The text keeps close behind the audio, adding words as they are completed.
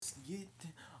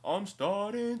I'm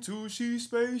starting to see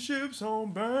spaceships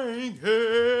on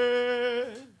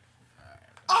Bankhead.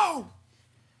 Oh!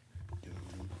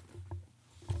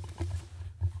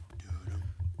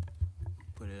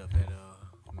 Put it up at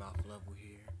mouth level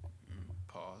here.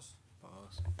 Pause.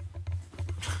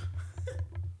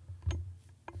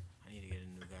 I need to get a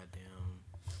new goddamn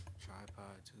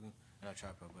tripod too. Not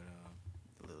tripod, but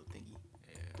The little thingy.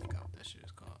 yeah, I forgot what that shit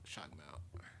is called. Shock mount.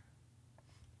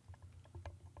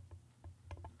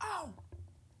 Ow!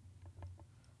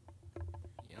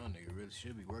 Y'all nigga really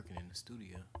should be working in the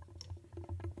studio.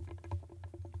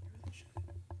 Really should.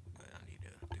 But I need a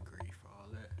degree for all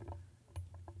that.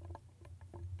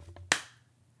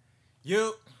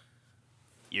 Yup.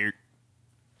 You're.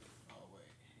 Oh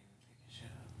wait,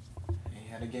 ain't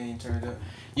had a game turned up.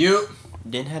 Yup.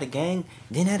 Didn't have the gang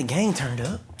turned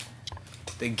up.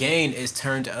 The gain is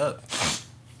turned up.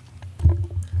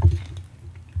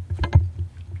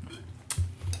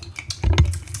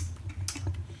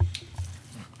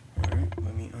 Alright,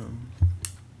 let me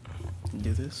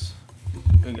do this.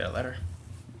 We got a letter.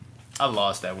 I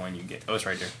lost that one you get. Oh, it's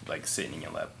right there. Like sitting in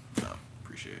your lap. No,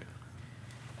 appreciate it.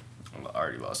 I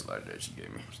already lost the letter that you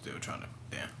gave me. Still trying to.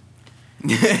 Damn.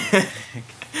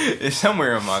 It's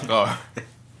somewhere in my car.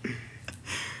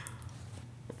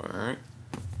 Alright.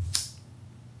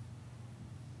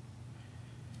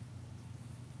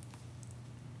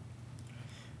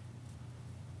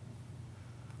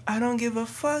 I don't give a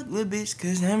fuck, little bitch,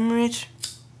 cause I'm rich.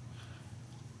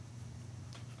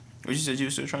 What you said you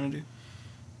were still trying to do?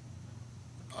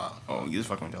 Oh, you was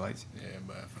fucking with the lights. Yeah,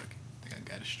 but fuck it. I think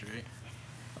I got it straight.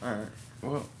 Alright.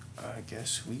 Well, I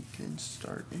guess we can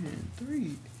start in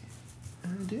 3,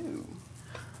 2,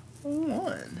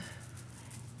 1.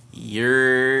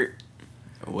 You're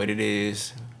what it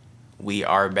is. We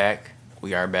are back.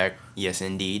 Yes,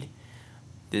 indeed.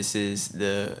 This is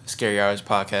the Scary Hours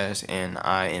podcast, and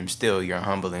I am still your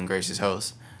humble and gracious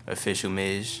host, Official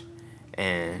Midge,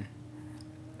 and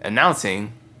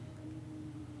announcing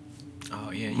Oh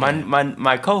yeah.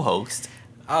 my co-host.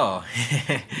 Oh.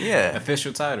 Yeah.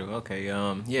 Official title. Okay.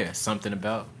 Yeah. Something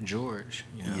about George.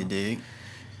 You know. You dig?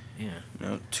 Yeah. You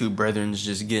know, two brethrens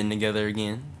just getting together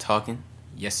again, talking,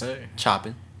 Yes, sir.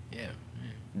 chopping, Yeah.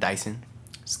 dicing,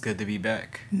 It's good to be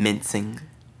back. mincing.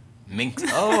 Minx.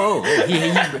 Oh.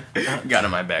 He Got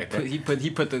in my back there. he put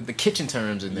the kitchen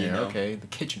terms in there. You know. Okay. The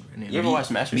kitchen. You ever watch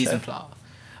MasterChef? Mise en place.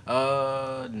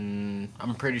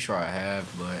 I'm pretty sure I have,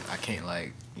 but I can't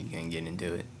like. You can't get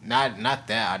into it. Not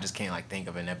that I just can't like think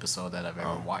of an episode that I've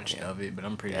ever watched yeah. of it, but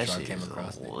I'm pretty That sure I shit came is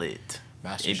across it. lit.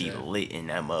 MasterChef. It be lit in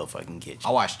that motherfucking kitchen.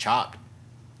 I watched Chopped.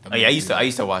 Oh yeah, I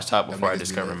used to watch Top Them before I niggas be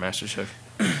discovered lit. MasterChef.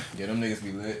 Yeah, them niggas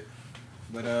be lit.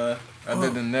 But other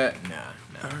than that, nah.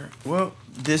 Alright. Well,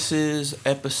 this is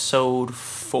episode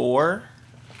 4.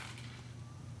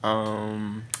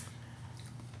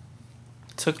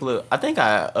 Took a little. I think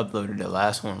I uploaded the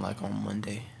last one like on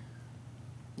Monday.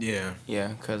 Yeah.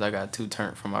 Yeah, cause I got 2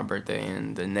 turned for my birthday,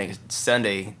 and the next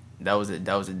Sunday, that was the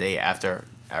day after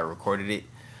I recorded it.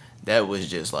 That was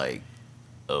just like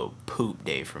a poop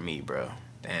day for me, bro.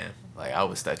 Damn. Like I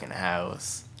was stuck in the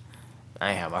house.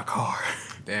 I ain't have my car.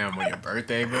 Damn, on your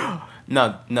birthday, bro?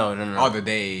 No. Oh, the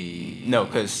day. No,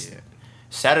 cause Yeah.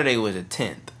 Saturday was the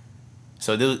 10th,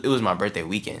 so it was my birthday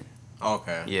weekend.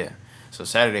 Okay. Yeah. So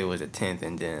Saturday was the 10th,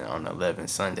 and then on the 11th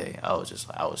Sunday, I was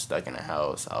stuck in the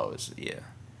house.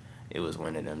 It was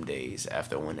one of them days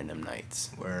after one of them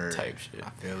nights. Word. Type shit. I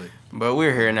feel it. But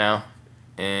we're here now,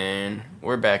 and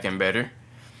we're back and better.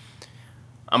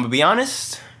 I'm gonna be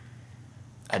honest,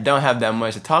 I don't have that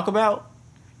much to talk about.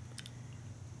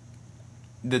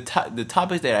 The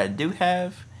topics that I do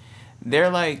have, they're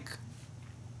not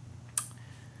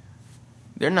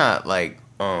like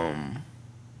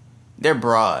they're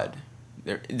broad.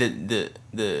 They're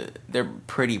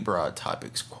pretty broad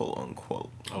topics, quote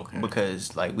unquote. Okay.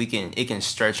 Because like it can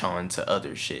stretch on to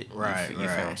other shit. Right. You feel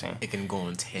what I'm saying? It can go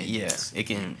on tangents. Yeah, it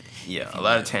can. Yeah, a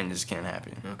lot of tangents can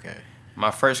happen. Okay. My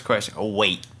first question. Oh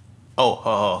wait.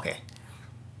 Oh, okay.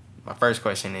 My first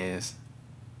question is,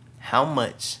 how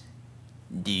much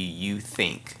do you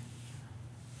think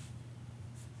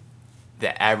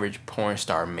the average porn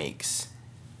star makes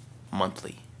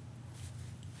monthly?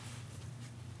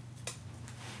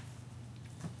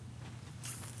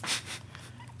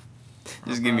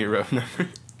 Just give me a rough number.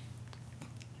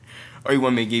 Or you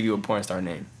want me to give you a porn star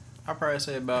name? I'd probably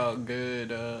say about good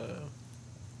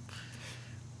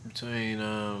between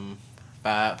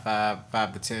 5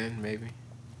 to 10 maybe.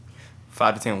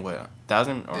 5 to 10 what?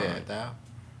 1,000 or Yeah, that.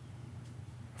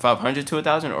 500 to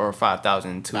 1,000 or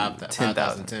 5,000 to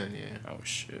 10,000? 10, yeah. Oh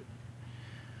shit.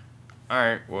 All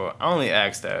right. Well, I only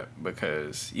asked that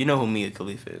because you know who Mia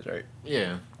Khalifa is, right?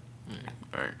 Yeah.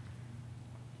 All right.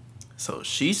 So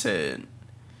she said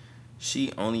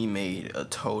she only made a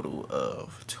total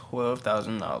of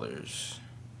 $12,000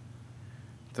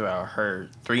 throughout her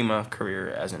 3-month career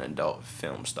as an adult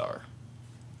film star.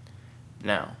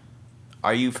 Now,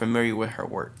 are you familiar with her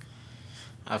work?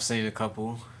 I've seen a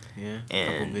couple. Yeah. A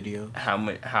couple And videos.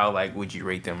 how like would you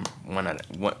rate them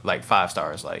like 5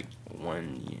 stars, like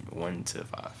 1 to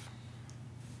 5?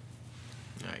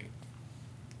 Like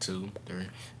 2, 3. I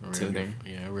really 2, don't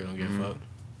 3. Yeah, I really don't give a fuck.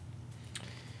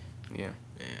 Yeah.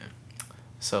 Yeah.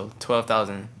 So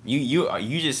 12,000.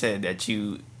 You just said that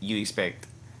you expect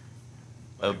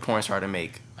a porn star to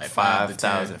make Like 5 to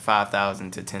 10.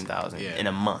 5,000 to 10,000 Yeah. in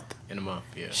a month. In a month,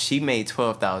 yeah. She made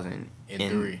 12,000 In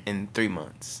 3. in 3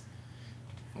 months.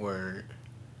 Word.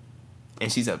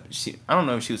 And I don't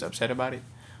know if she was upset about it,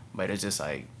 but it's just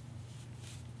like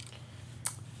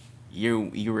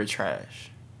you were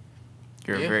trash.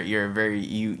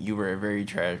 You were a very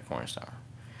trash porn star.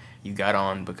 You got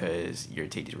on because your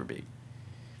titties were big.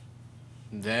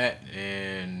 That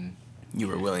and You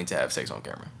were willing to have sex on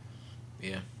camera.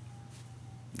 yeah.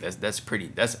 That's pretty.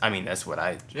 That's what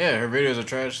I. Yeah, her videos are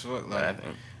trash. What What I like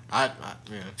think.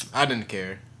 I didn't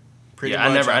care. Pretty Yeah, I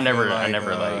much, never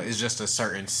feel like. it's just a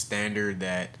certain standard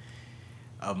that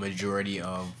a majority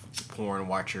of porn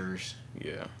watchers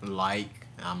Yeah. like.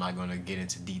 I'm not gonna get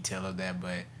into detail of that,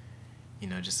 but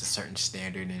just a certain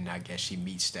standard, and I guess she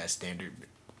meets that standard,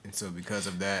 and so because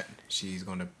of that, she's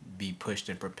gonna be pushed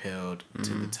and propelled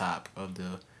to the top of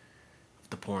the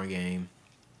porn game.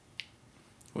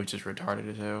 Which is retarded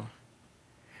as hell.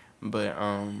 But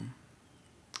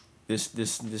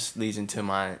this leads into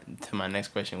my next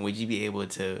question. Would you be able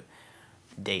to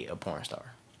date a porn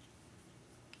star?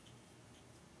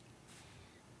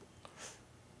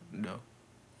 No.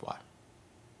 Why?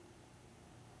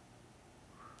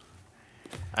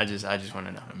 I just want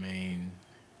to know. I mean,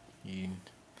 you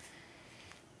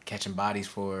catching bodies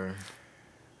for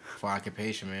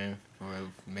occupation, man, for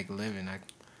make a living.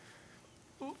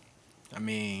 I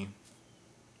mean,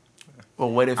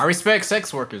 Well, what if I respect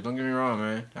sex workers. Don't get me wrong,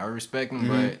 man. I respect them,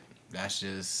 but that's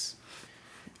just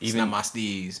it's not my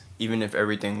steez. even if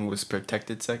everything was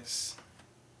protected sex?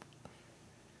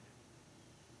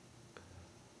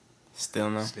 Still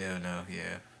no. Still no,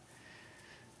 yeah.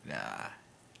 Nah.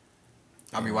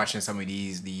 I'll be watching some of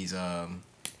these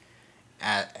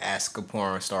ask a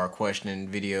porn star questioning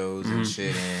videos and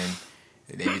shit, and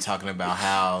they be talking about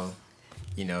how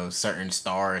certain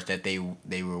stars that they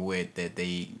were with, that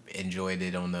they enjoyed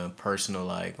it on the personal,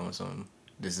 like on some,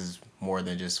 this is more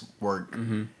than just work.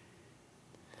 And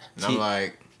I'm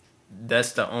like,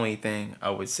 That's the only thing I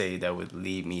would say that would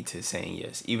lead me to saying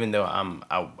yes. Even though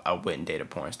I wouldn't date a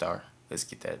porn star. Let's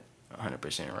get that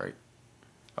 100% right.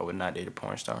 I would not date a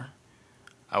porn star.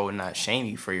 I would not shame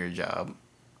you for your job.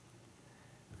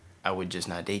 I would just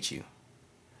not date you.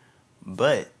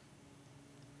 But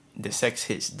the sex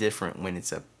hits different when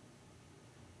it's on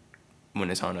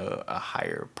a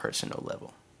higher personal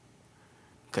level.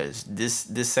 Cause this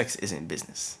sex isn't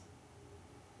business.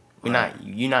 We're not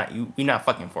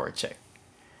fucking for a check.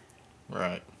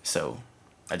 right. So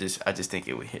I just think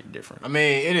it would hit different. I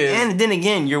mean, it is. And then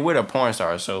again, you're with a porn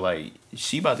star, so like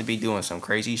she about to be doing some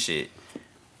crazy shit.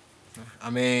 I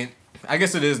mean, I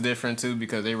guess it is different too,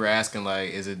 because they were asking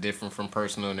like, is it different from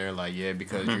personal? And they're like, yeah,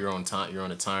 because you're on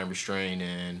a time restraint,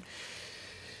 and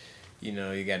you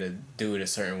got to do it a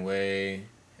certain way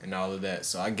and all of that.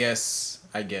 So I guess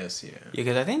yeah. Yeah,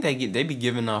 because I think they be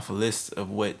giving off a list of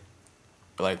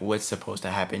what's supposed to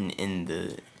happen in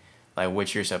the, like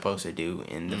what you're supposed to do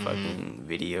in the fucking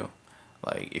video.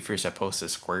 Like if you're supposed to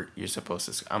squirt, you're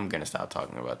supposed to. I'm gonna stop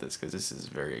talking about this because this is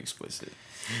very explicit.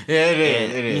 Yeah, it is.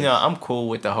 And, it is. I'm cool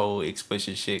with the whole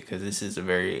explicit shit because this is a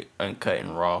very uncut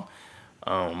and raw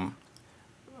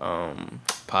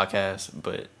podcast.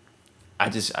 But I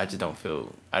just don't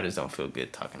feel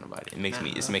good talking about it.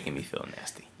 It's making me feel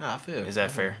nasty. Nah, I feel. Is that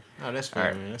fair? No, that's fair, All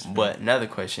right. man. That's fair. But another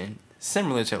question,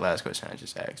 similar to the last question I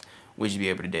just asked, would you be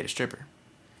able to date a stripper?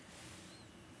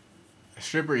 A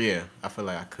stripper, yeah. I feel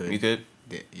like I could. You could?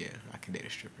 Yeah, I could date a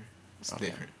stripper. It's Okay.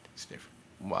 different. It's different.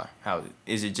 Why? How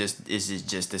is it just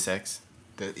the sex?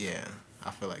 Yeah,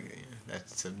 I feel like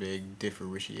that's a big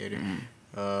differentiator.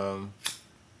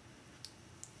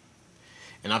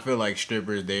 And I feel like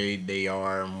strippers, they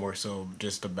are more so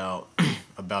just about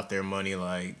their money.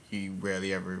 Like you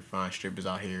rarely ever find strippers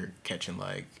out here catching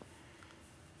like,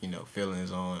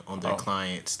 feelings on their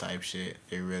clients type shit.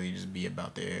 They really just be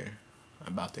about their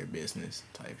business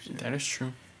type shit. That is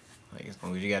true. Like as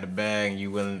long as you got a bag and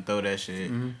you willing to throw that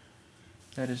shit,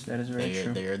 That is very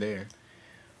true. They are there.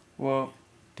 Well,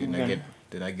 Did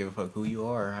I give a fuck who you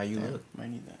are or how you look? Might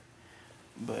need that.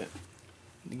 But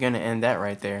you're gonna end that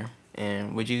right there.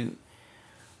 And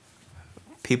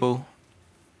people,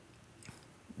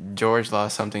 George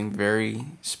lost something very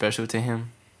special to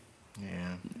him.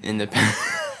 Yeah. In the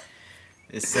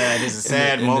It's sad. It's a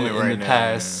sad moment right now. In the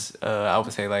past, I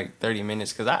would say like 30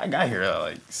 minutes, because I got here at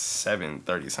like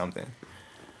 7:30 something.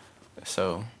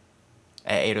 So,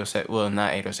 at 8:07, well,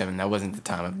 not 8:07, that wasn't the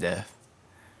time of death.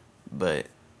 But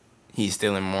he's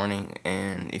still in mourning,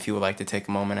 and if you would like to take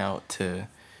a moment out to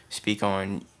speak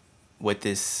on what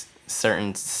this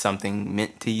certain something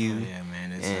meant to you. Oh, yeah,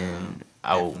 man. It's and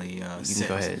definitely, you can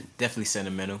go ahead. Definitely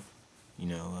sentimental. You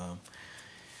know,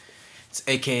 it's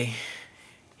AK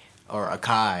or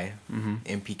Akai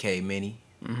MPK Mini,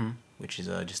 which is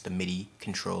just a MIDI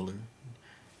controller.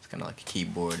 It's kind of like a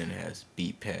keyboard and it has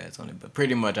beat pads on it. But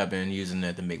pretty much I've been using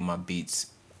that to make my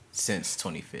beats since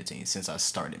 2015, since I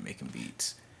started making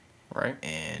beats. Right.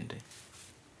 And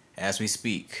as we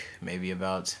speak, maybe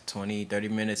about 20, 30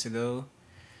 minutes ago,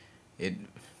 it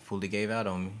fully gave out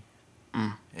on me.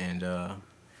 And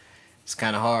it's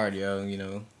kind of hard, yo. You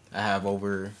know, I have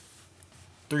over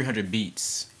 300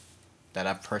 beats that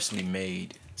I've personally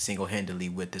made single-handedly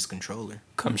with this controller.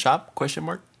 Come shop? Question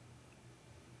mark.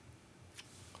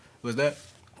 What's that?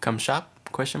 Come shop?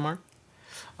 Question mark.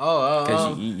 Oh,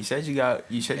 Because you said you got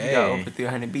over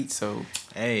 300 beats, so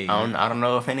hey, I don't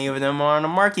know if any of them are on the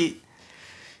market.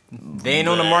 They ain't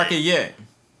on the market yet.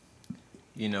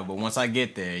 You know, but once I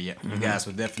get there, yeah, you guys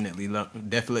will definitely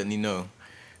know.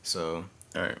 So,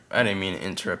 all right, I didn't mean to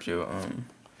interrupt you.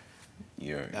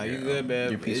 You good,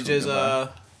 man? It's just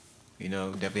you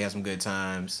know, definitely had some good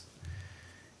times.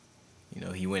 You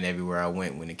know, he went everywhere I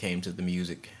went when it came to the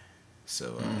music,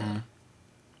 so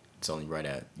it's only right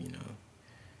at, you know,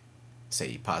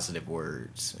 say positive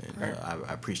words, and right.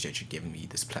 I appreciate you giving me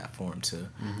this platform to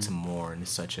mourn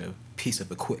such a piece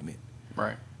of equipment.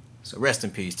 Right. So rest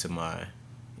in peace to my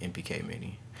MPK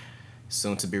Mini,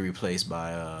 soon to be replaced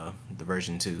by the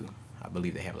version 2. I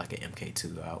believe they have like an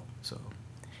MK2 out. So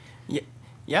yeah,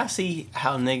 y'all see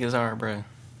how niggas are, bruh.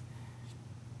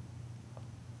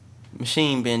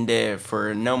 Machine been dead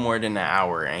for no more than an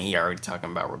hour, and he already talking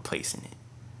about replacing it.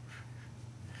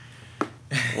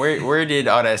 Where did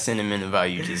all that sentimental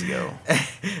value just go?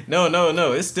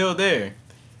 No, it's still there.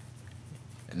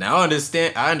 Now I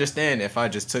understand if I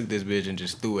just took this bitch and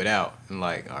just threw it out and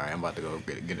like, all right, I'm about to go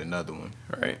get another one.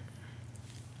 Right.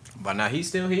 But now he's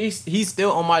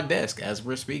still on my desk as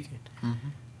we're speaking.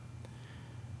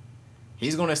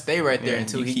 He's gonna stay right there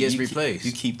until he gets replaced.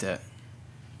 You keep that.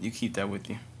 You keep that with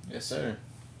you. Yes, sir.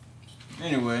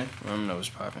 Anyway, I don't know what's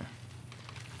popping.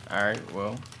 All right,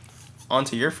 well, on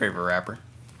to your favorite rapper,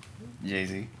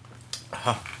 Jay-Z.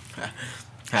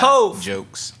 Ho!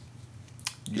 Jokes.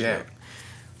 Yeah. Joke.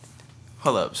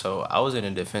 Hold up. So I was in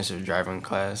a defensive driving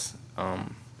class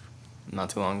not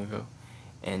too long ago,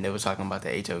 and they were talking about the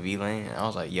HOV lane, and I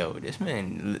was like, yo, this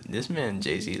man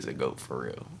Jay-Z is a GOAT for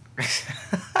real.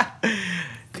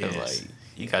 Because, like,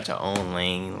 you got your own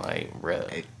lane, like, bruh.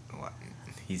 Hey,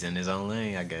 he's in his own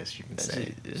lane, I guess you can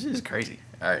say. This is crazy.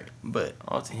 All right, but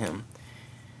on to him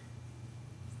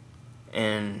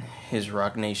and his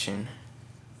Rock Nation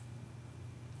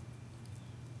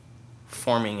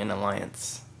forming an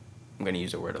alliance. I'm going to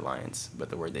use the word alliance, but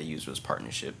the word they used was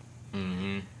partnership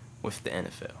with the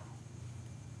NFL.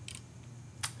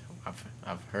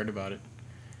 I've heard about it.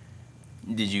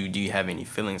 Do you have any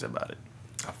feelings about it?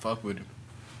 I fuck with it.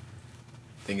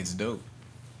 I think it's dope.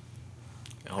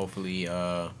 And hopefully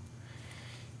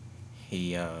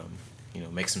he you know,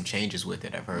 makes some changes with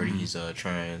it. I've heard he's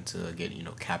trying to get, you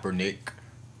know, Kaepernick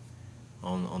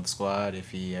on the squad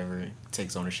if he ever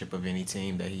takes ownership of any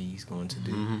team that he's going to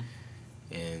do.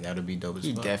 And that'll be dope as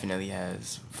fuck. He definitely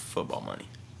has football money.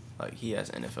 Like, he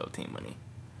has NFL team money.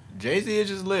 Jay-Z is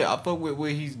just lit. I fuck with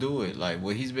what he's doing. Like,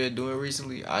 what he's been doing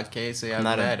recently, I can't say I'm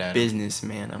not mad a at him.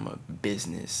 businessman. I'm a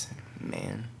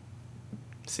businessman.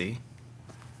 See?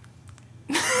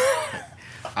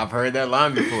 I've heard that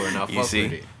line before, and I You fuck see?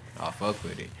 with it. I fuck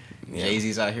with it. Yeah.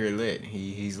 Jay-Z's out here lit.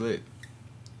 He's lit.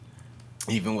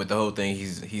 Even with the whole thing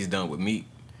he's done with Meek.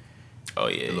 Oh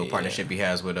yeah. The little partnership he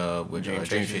has with Dream Dream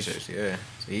Chasers. Chasers. Yeah.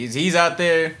 So he's out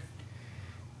there.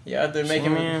 He out there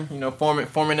making, man. you know,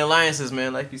 forming alliances,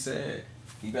 man. Like you said,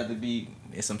 he about to be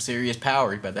in some serious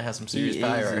power. He about to have some serious He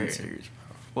power is right in here. serious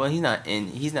power. Well, he's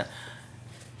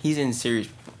in serious.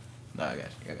 No, I got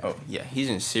you. Oh yeah, he's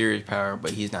in serious power,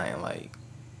 but he's not in, like,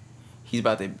 he's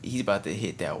about to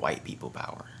hit that white people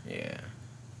power. Yeah.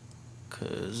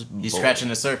 Cause He's boy, scratching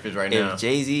the surface right now. If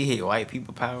Jay-Z hit white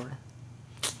people power,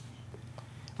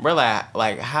 Bro,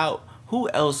 like how? Who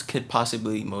else could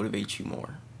possibly motivate you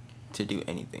more to do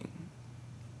anything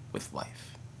with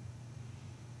life?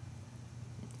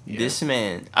 Yeah. This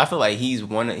man, I feel like he's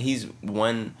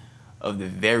one of the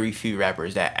very few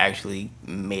rappers that actually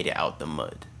made it out the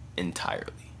mud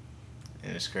entirely.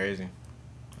 And it's crazy.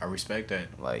 I respect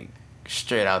that. Like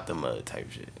straight out the mud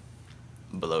type shit.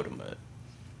 Below the mud.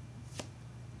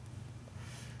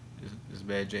 It's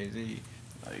bad Jay-Z.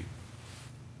 Like,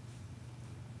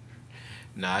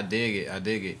 Nah, I dig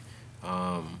it.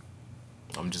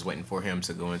 I'm just waiting for him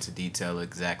to go into detail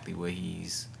exactly what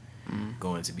he's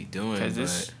going to be doing. because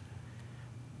this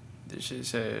shit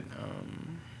said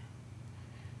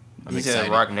I'm he said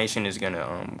excited. Rock Nation is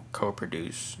gonna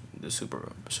co-produce the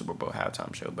Super Bowl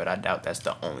halftime show, but I doubt that's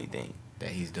the only thing that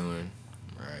he's doing.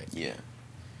 Right. Yeah.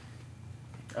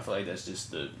 I feel like that's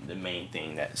just the main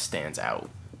thing that stands out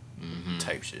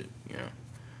type shit, you know.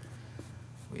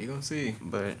 What you gonna see?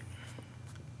 But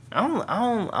I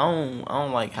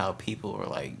don't like how people are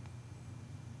like.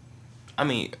 I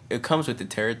mean, it comes with the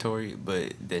territory,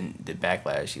 but then the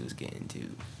backlash he was getting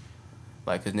to,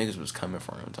 like, cause niggas was coming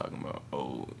for him talking about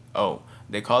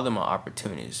they called him an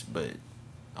opportunist, but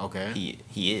Okay.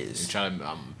 he is. I'm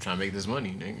trying to make this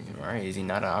money, nigga. Right? Is he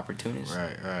not an opportunist?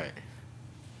 Right.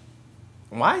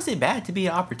 Why is it bad to be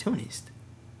an opportunist?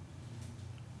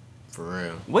 For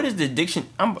real. What is the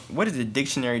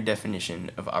dictionary definition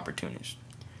of opportunist?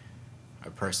 A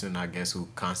person, I guess, who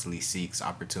constantly seeks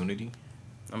opportunity.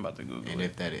 I'm about to Google And it.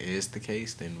 if that is the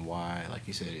case, then why, like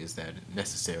you said, is that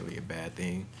necessarily a bad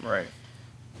thing? Right.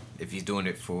 If he's doing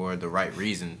it for the right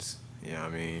reasons, you know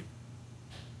what I mean?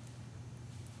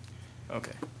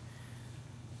 Okay.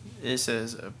 It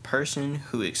says a person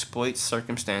who exploits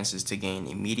circumstances to gain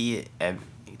immediate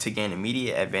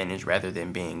advantage rather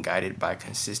than being guided by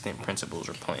consistent principles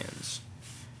or plans.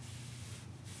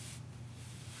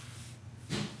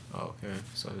 Okay,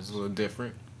 so it's a little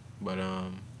different, but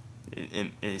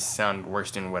It sounded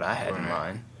worse than what I had in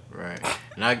mind. Right.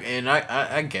 And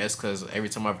I guess because every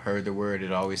time I've heard the word,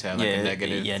 it always had like a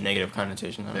negative. Yeah, negative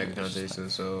connotation. Negative connotation.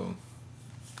 So,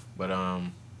 but nah,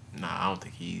 I don't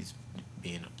think he's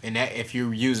being. And that if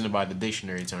you're using it by the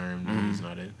dictionary term, then he's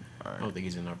not it. Right. I don't think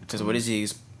he's an opportunity. Because what is he?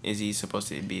 Is he supposed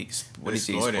to be? What is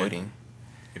he exploiting?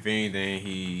 If anything,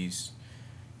 he's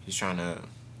trying to,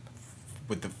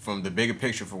 from the bigger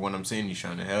picture for what I'm seeing, he's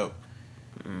trying to help,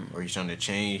 or he's trying to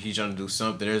change. He's trying to do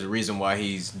something. There's a reason why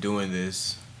he's doing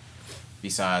this,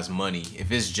 besides money.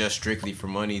 If it's just strictly for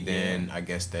money, then I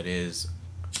guess that is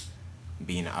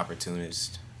being an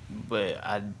opportunist. But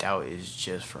I doubt it's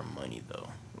just for money though.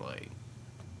 Like,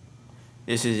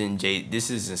 this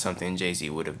isn't something Jay-Z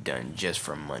would have done just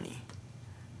for money.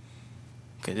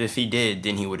 Cause if he did,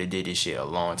 then he would have did this shit a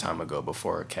long time ago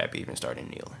before Cap even started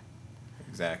kneeling.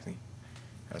 Exactly.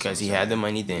 Because he had the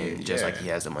money then, just like he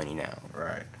has the money now.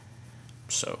 Right.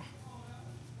 So,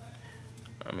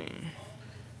 I mean,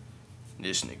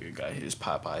 this nigga got his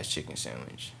Popeye's chicken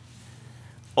sandwich.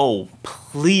 Oh,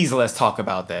 please let's talk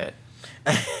about that.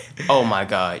 Oh my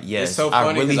God, yes. It's so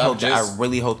funny I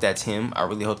really hope that's him. I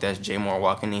really hope that's Jay Moore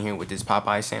walking in here with this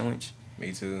Popeye sandwich.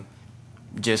 Me too.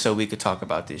 Just so we could talk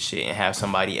about this shit and have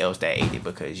somebody else that ate it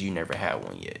because you never had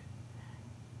one yet.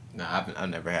 Nah, I've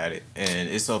never had it, and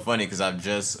it's so funny because I've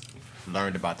just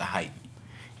learned about the hype,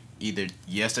 either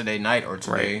yesterday night or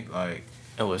today. Right. Like,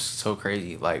 it was so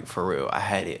crazy. Like, for real, I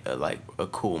had it like a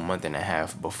cool month and a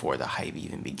half before the hype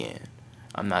even began.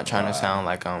 I'm not trying to sound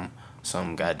like I'm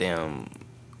some goddamn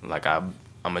like I'm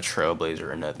a trailblazer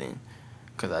or nothing,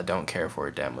 because I don't care for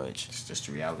it that much. it's just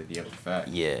the reality of the fact.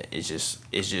 Yeah,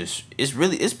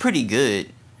 it's pretty good,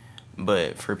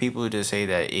 but for people to say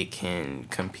that it can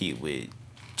compete with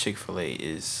Chick-fil-A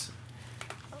is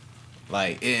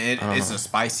Like it's a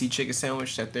spicy chicken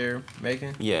sandwich that they're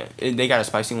making. yeah. They got a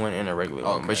spicy one and a regular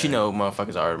one, but Okay. you know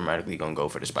motherfuckers are automatically gonna go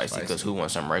for the spicy because who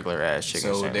wants some regular ass chicken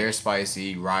So sandwich? they're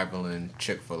spicy, rivaling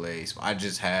Chick-fil-A. I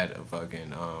just had a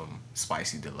fucking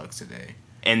spicy deluxe today,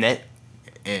 and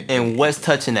and what's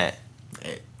touching that?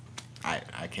 I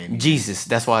can't. Even, Jesus,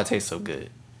 that's why it tastes so good.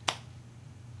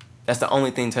 That's the only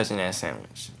thing touching that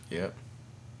sandwich. Yep.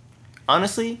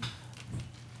 Honestly,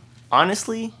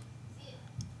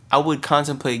 I would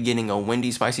contemplate getting a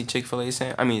Wendy's spicy Chick-fil-A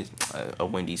sandwich. I mean, a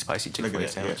Wendy's spicy Chick-fil-A that,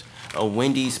 sandwich. A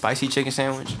Wendy's spicy chicken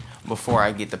sandwich before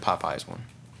I get the Popeyes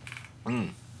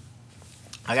one.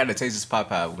 I gotta taste this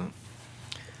Popeye one.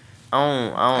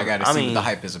 I gotta see what the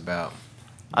hype is about.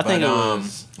 I think it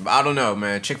was. But I don't know,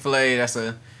 man. Chick-fil-A, that's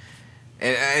a.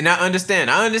 And I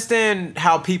understand. I understand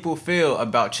how people feel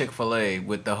about Chick-fil-A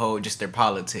with the whole just their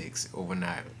politics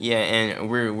overnight. Yeah, and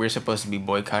we're supposed to be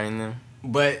boycotting them.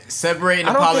 But separating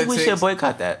I the don't think we politics, should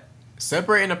boycott that.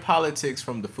 separating the politics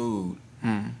from the food.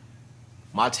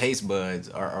 My taste buds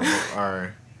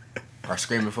are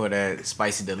screaming for that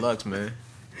spicy deluxe, man.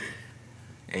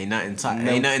 Ain't nothing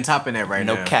topping that right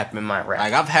now. No cap in my rap.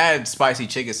 Like I've had spicy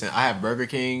chicken. I have Burger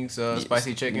King's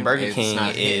spicy chicken. Burger King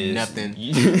not hitting is nothing.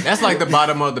 That's like the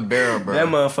bottom of the barrel, bro. That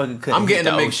motherfucker couldn't. I'm getting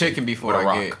hit a the McChicken ocean before with a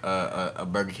I get rock. a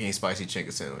Burger King spicy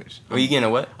chicken sandwich. Are you getting a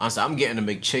what? I'm getting a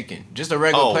McChicken. Just a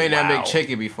regular Oh, plain that wow.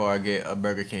 McChicken before I get a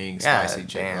Burger King God spicy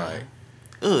chicken. damn. Like,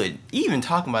 Ugh, even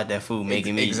talking about that food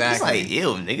making me Exactly. It's like ew,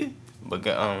 nigga. But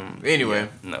anyway,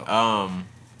 yeah, no.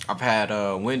 I've had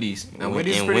Wendy's. Now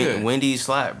Wendy's is pretty good. Wendy's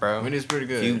slap, bro. Wendy's pretty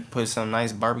good. If you put some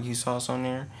nice barbecue sauce on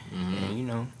there, and you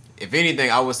know, If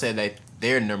anything, I would say that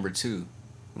they're number 2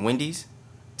 Wendy's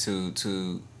to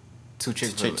Chick-fil-A.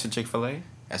 to Chick-fil-A.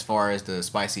 As far as the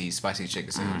spicy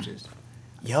chicken sandwiches.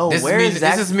 Yo, This where is is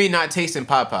that? This is me not tasting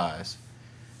Popeyes.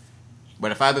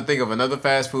 But if I had to think of another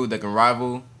fast food that can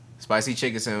rival spicy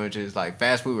chicken sandwiches, like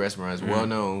fast food restaurants, well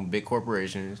known, big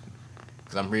corporations.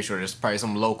 Because I'm pretty sure there's probably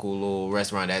some local little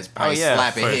restaurant that's probably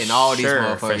slapping, for hitting all these sure,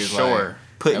 motherfuckers. For sure. Like,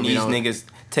 Putting that we these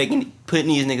don't- putting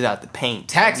these niggas out the paint.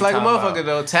 Tax What like a you talking motherfucker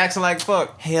about? though. Taxing like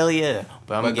fuck. Hell yeah.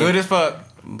 But good as fuck.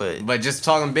 But But just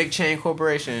talking big chain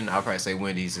corporation, I'll probably say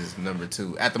Wendy's is number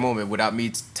 2 at the moment without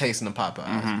me tasting the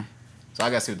Popeyes. So I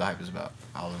gotta see what the hype is about.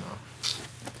 All in all.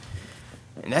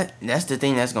 And that's the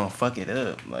thing that's gonna fuck it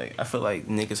up. Like I feel like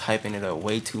niggas hyping it up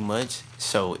way too much,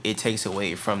 so it takes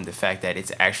away from the fact that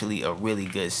it's actually a really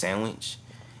good sandwich.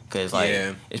 Cause like,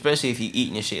 Yeah. especially if you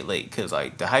eating this shit late, cause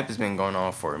like the hype has been going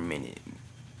on for a minute,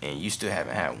 and you still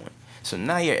haven't had one. So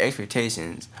now your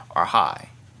expectations are high.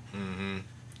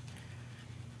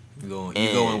 You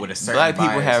going with a certain black people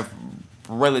bias. have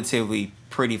relatively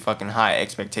pretty fucking high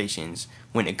expectations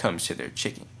when it comes to their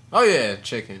chicken. Oh yeah,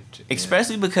 chicken.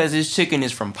 Especially because this chicken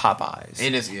is from Popeyes.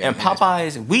 And it's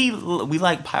Popeyes, we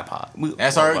like Popeyes.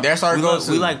 That's our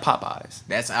go-to. We like Popeyes.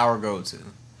 That's our go-to.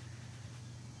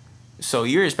 So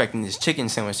you're expecting this chicken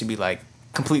sandwich to be like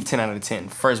complete 10 out of 10,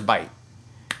 first bite.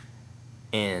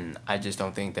 And I just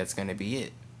don't think that's going to be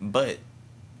it. But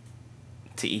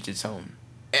to each its own.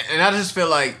 And I just feel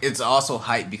like it's also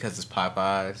hype because it's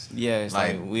Popeyes. Yeah, it's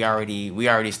like we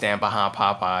already stand behind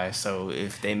Popeyes. So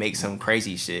if they make some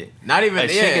crazy shit, Not even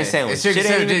chicken sandwich, It's chicken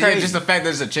shit ain't sandwich. even Yeah, crazy. just the fact that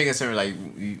it's a chicken sandwich. Like,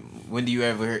 when do you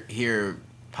ever hear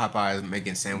Popeyes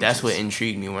making sandwiches? That's what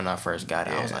intrigued me when I first got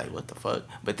it. I was Yeah. like, what the fuck?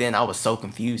 But then I was so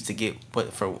confused to get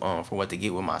what for what to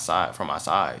get with my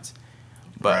sides.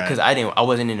 But Right. because I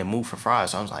wasn't in the mood for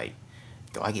fries, so I was like,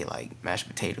 do I get like mashed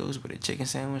potatoes with a chicken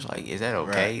sandwich? Like, is that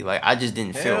okay? Right. Like, I just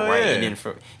didn't feel Hell right.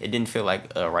 yeah. It didn't feel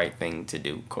like a right thing to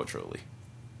do culturally.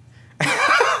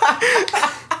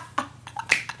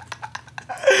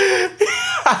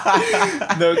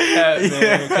 No cap,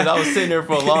 man. Because I was sitting there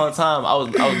for a long time. I was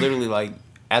literally like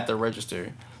at the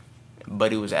register,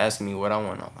 but he was asking me what I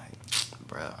want. I'm like,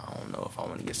 bro, I don't know if I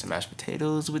want to get some mashed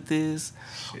potatoes with this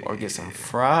or get some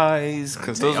fries.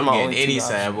 Because those are my getting only any two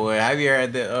side, options. boy. Have you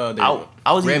heard the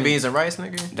I was red even- beans and rice,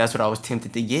 nigga? That's what I was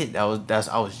tempted to get. I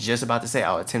was just about to say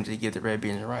I was tempted to get the red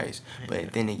beans and rice.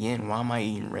 But then again, why am I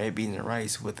eating red beans and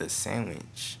rice with a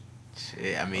sandwich?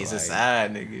 Shit, I mean, it's a Like-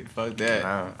 side, nigga. Fuck that.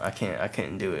 Nah, I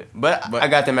couldn't do it. But But- I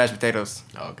got the mashed potatoes.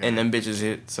 Okay. And them bitches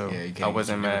hit, so Yeah, you can't. I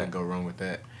wasn't you can't mad. go wrong with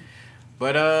that.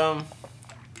 But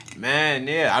man,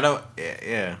 yeah, I don't.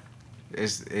 Yeah.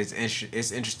 It's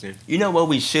interesting. You know what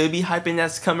we should be hyping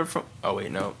that's coming from? Oh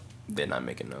wait, no, they're not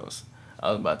making those. I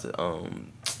was about to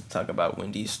talk about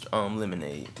Wendy's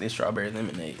lemonade, the strawberry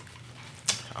lemonade.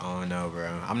 I don't know, bro.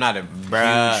 I'm not a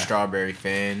Bruh. huge strawberry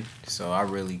fan, so I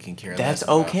really can care That's less.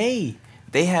 about- okay.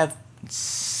 They have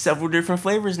several different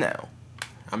flavors now.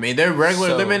 I mean, they're regular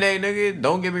So- lemonade, nigga.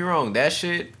 Don't get me wrong. That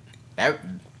shit,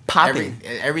 Popping.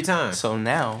 every time. So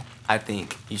now I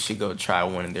think you should go try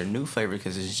one of their new flavors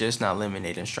because it's just not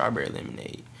lemonade and strawberry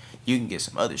lemonade. You can get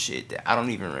some other shit that I don't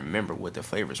even remember what the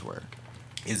flavors were.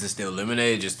 Is it still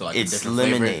lemonade? Just like It's a different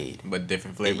lemonade. flavor, but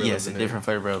different flavor. Yes, a lemonade? different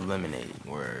flavor of lemonade.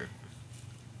 Word.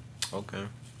 Okay.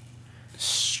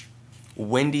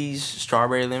 Wendy's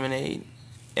strawberry lemonade,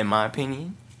 in my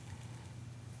opinion,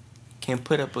 can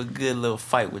put up a good little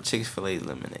fight with Chick-fil-A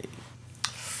lemonade.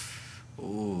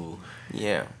 Ooh,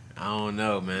 Yeah. I don't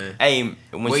know, man. Hey,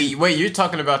 Wait, you're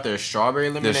talking about their strawberry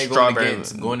lemonade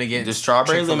going against the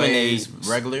strawberry Chick-fil-A's lemonade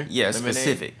regular? Yeah, lemonade?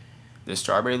 specific. The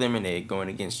strawberry lemonade going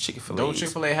against Chick-fil-A. Don't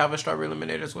Chick-fil-A have a strawberry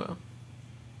lemonade as well?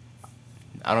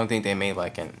 I don't think they made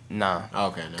like an nah.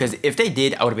 Okay, no. Because if they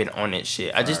did, I would have been on that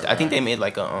shit. I think right. they made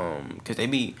like a because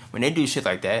when they do shit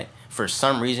like that, for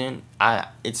some reason I'm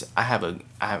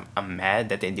mad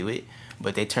that they do it,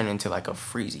 but they turn into like a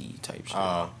freezy type shit.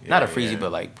 Oh, Not a freezy,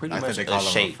 but like pretty much they a call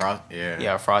them shake.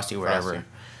 yeah, A frosty, whatever. Frosty.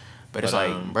 But it's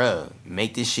like, bruh,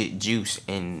 make this shit juice,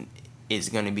 and it's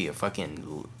gonna be a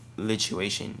fucking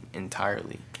lituation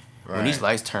entirely. Right. When these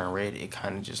lights turn red, it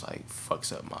kind of just like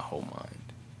fucks up my whole mind.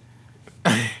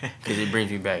 Because it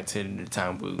brings me back to the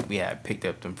time we had picked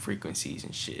up them frequencies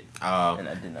and shit. And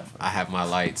I did not. I have my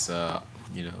lights,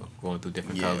 going through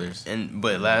different colors.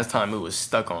 But last time it was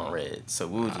stuck on red, so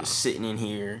we were just sitting in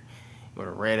here with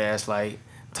a red ass light,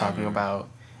 talking about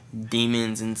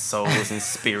demons and souls and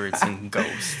spirits and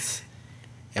ghosts.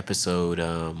 Episode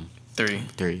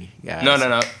 3, guys.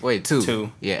 No. Wait, 2.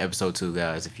 2. Yeah, episode 2,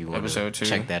 guys. If you want to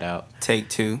check that out. Take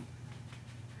 2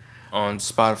 on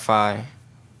Spotify,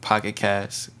 Pocket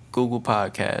Cast, Google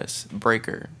Podcasts,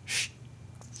 Breaker.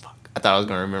 Fuck, I thought I was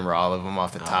gonna remember all of them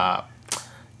off the top.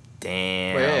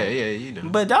 Damn. Well, yeah.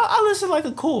 But I listened to like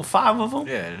a cool 5 of them.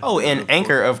 Yeah. Oh, and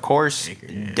Anchor, of course. Anchor,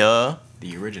 yeah. Duh.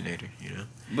 The originator,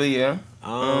 But yeah.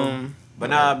 But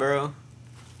nah, bro.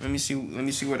 Let me see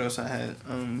what else I had.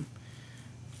 In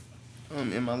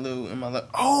my little.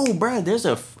 Oh, bro, there's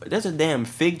a damn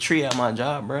fig tree at my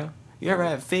job, bro. You ever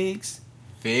had figs?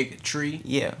 Fig tree?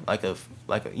 Yeah, like a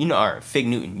alright, Fig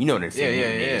Newton. You know what a Fig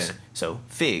Newton is. Yeah. So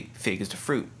fig is the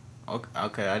fruit.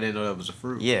 Okay, I didn't know that was a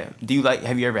fruit. Yeah.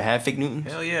 Have you ever had Fig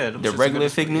Newtons? Hell yeah. The regular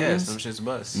Fig Newtons? Yes, them shits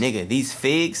bust. Nigga, these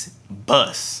figs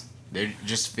bust. They're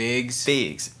just figs?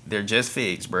 Figs. They're just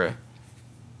figs, bruh.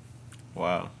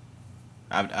 Wow.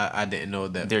 I didn't know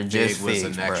that They're fig just was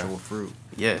figs, an actual bruh. fruit.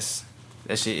 Yes.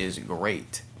 That shit is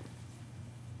great.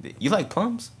 You like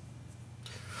plums?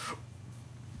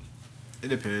 It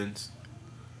depends.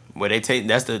 Well, that's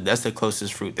the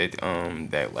closest fruit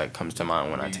that like comes to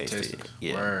mind when I taste it.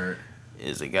 Yeah. Word.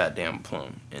 Is a goddamn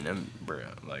plum. And them, bruh,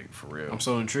 like, for real. I'm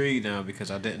so intrigued now because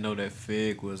I didn't know that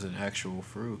fig was an actual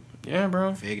fruit. Yeah,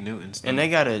 bro. Fig Newtons. And they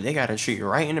got a tree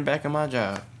right in the back of my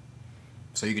job.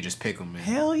 So you could just pick them, man.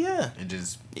 Hell yeah. And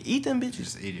just Eat them bitches.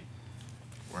 Just eat it.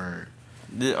 Word.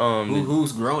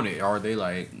 Who's grown it? Are they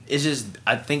like? It's just,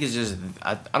 I think it's just,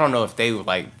 I don't know if they would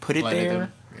like put it Planted there,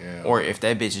 them? Yeah. or if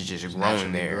that bitch is just grown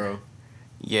naturally there. grow.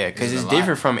 Yeah, because Is it it's a lot?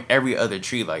 different from every other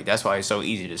tree. Like that's why it's so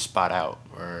easy to spot out.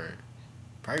 Word.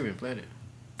 Probably been planted.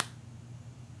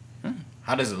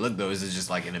 How does it look though? Is it just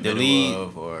like in the middle lead-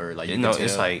 of, or like You you know, can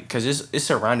it's tell? like because it's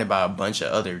surrounded by a bunch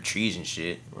of other trees and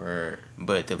shit. Word.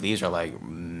 But the leaves are like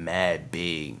mad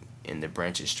big, and the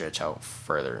branches stretch out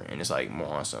further, and it's like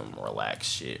more on some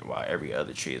relaxed shit, while every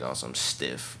other tree is on some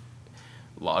stiff,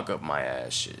 log up my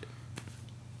ass shit.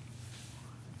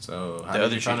 So how The did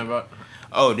other you find tree- about?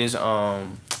 Oh, this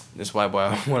white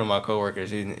boy, one of my coworkers,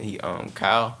 he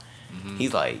Kyle,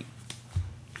 he's like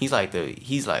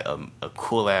a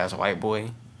cool ass white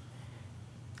boy,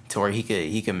 to where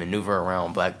he could maneuver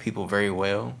around black people very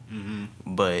well,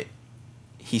 but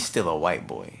he's still a white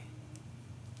boy.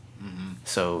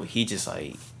 So he just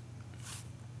like,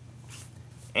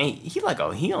 and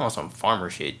he on some farmer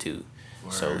shit too.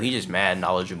 So Word. he just mad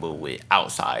knowledgeable with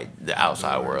the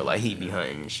outside world. Like he be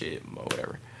hunting and shit or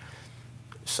whatever.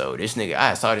 So this nigga,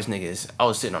 I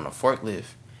was sitting on a forklift,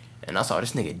 and I saw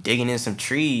this nigga digging in some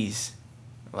trees.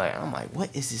 Like, I'm like,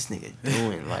 what is this nigga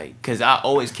doing? Like, cause I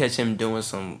always catch him doing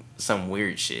some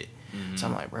weird shit. So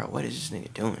I'm like, bro, what is this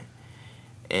nigga doing?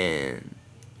 And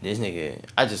this nigga,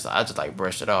 I just like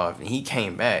brushed it off, and he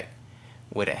came back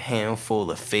with a handful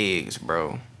of figs,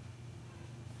 bro.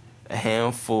 A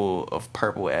handful of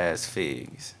purple ass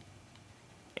figs.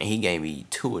 And he gave me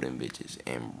 2 of them bitches,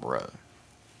 and bruh,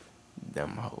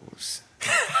 them hoes.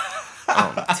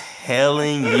 I'm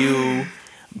telling you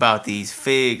about these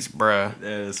figs, bruh.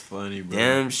 That is funny, bro.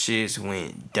 Them shits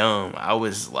went dumb. I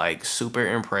was like super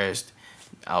impressed.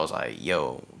 I was like,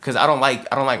 yo, cause I don't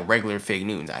like regular Fig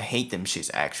Newtons. I hate them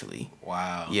shits actually.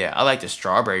 Wow. Yeah, I like the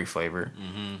strawberry flavor.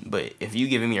 But if you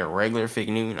giving me a regular Fig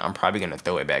Newton, I'm probably gonna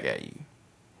throw it back at you.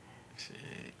 Shit.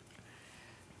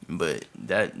 But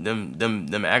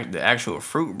the actual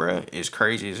fruit, bruh, is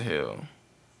crazy as hell.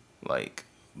 Like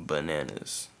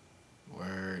bananas.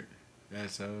 Word.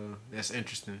 That's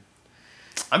interesting.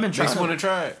 I've been trying. Makes me want to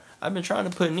try it. I've been trying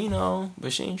to put Nina on,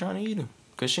 but she ain't trying to eat them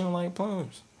cause she don't like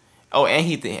plums. Oh, and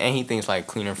he thinks like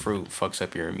cleaner fruit fucks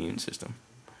up your immune system.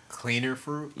 Cleaner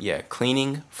fruit. Yeah,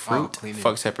 cleaning fruit cleaning.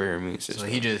 fucks up your immune system.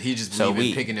 So he just So believe in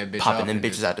we picking that bitch popping off them and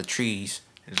bitches out the trees,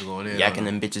 just going in. yakking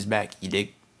them bitches back. You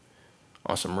dig?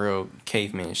 On some real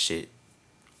caveman shit,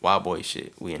 wild boy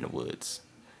shit. We in the woods,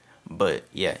 but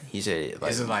yeah, he said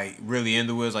like. Is it like really in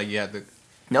the woods? Like you have to.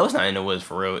 No, it's not in the woods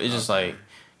for real. It's just like,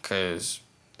 cause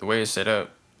the way it's set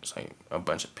up, it's like a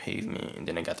bunch of pavement, and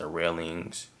then they got the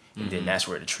railings, and then that's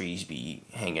where the trees be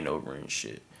hanging over and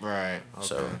shit. Right. Okay.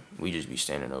 So we just be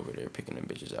standing over there picking them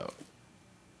bitches out.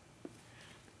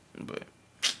 But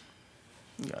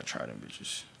you gotta try them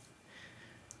bitches.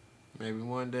 Maybe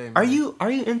one day. Man. Are you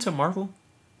into Marvel?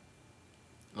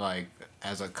 Like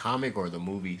as a comic or the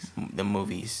movies? The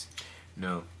movies.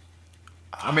 No.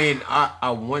 I mean,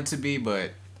 I want to be,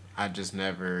 but I just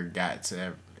never got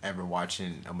to ever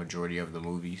watching a majority of the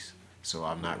movies. So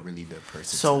I'm not really the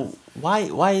person. So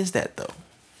why is that though?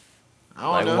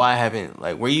 I don't know. Why haven't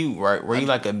were you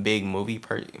like a big movie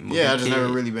person? Yeah, I just never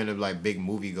really been a like big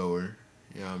movie goer.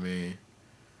 You know what I mean?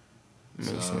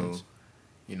 Makes sense.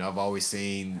 You know, I've always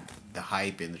seen the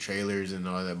hype and the trailers and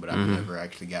all that, but I've never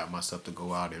actually got myself to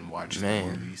go out and watch the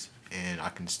movies. And I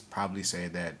can probably say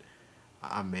that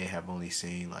I may have only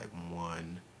seen like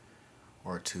 1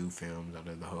 or 2 films out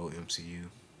of the whole MCU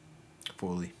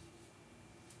fully.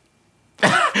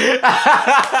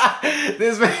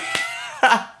 This man.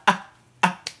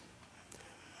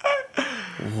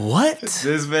 What?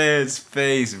 This man's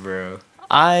face, bro.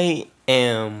 I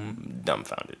am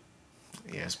dumbfounded.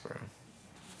 Yes, bro.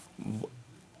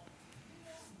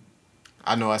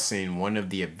 I know I've seen one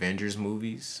of the Avengers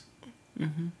movies.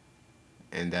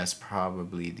 And that's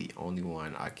probably the only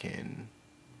one I can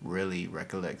really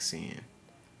recollect seeing.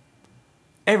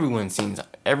 Everyone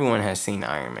has seen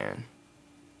Iron Man.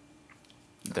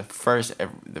 The first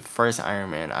Iron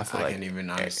Man, I feel like I can't even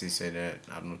honestly say that.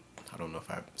 I don't know if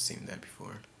I've seen that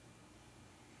before.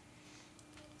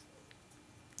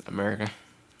 America.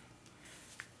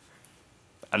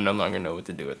 I no longer know what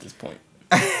to do at this point.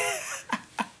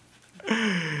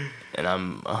 And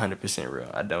I'm 100% real.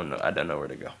 I don't know where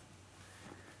to go.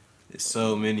 There's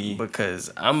so many.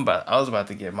 Because I was about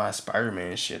to get my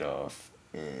Spider-Man shit off,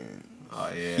 and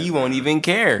he won't even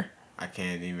care. I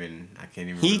can't even.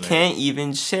 He can't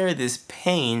even share this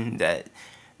pain that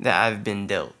I've been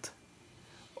dealt.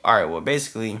 All right. Well,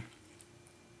 basically,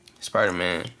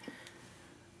 Spider-Man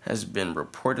has been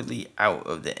reportedly out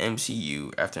of the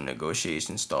MCU after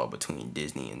negotiations stalled between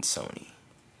Disney and Sony.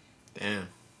 Damn.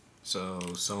 So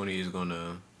Sony is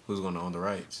who's gonna own the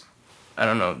rights? I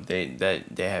don't know. They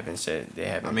haven't said. They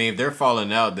haven't. I mean, if they're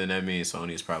falling out, then that means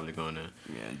Sony's probably gonna.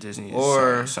 Yeah, Disney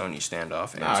or Sony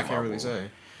standoff. Nah, I can't really say.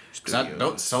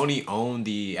 Don't Sony own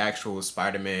the actual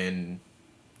Spider-Man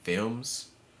films?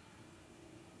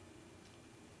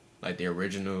 Like the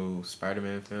original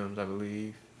Spider-Man films, I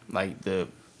believe. Like the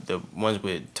ones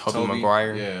with Tobey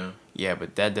Maguire. Yeah. Yeah,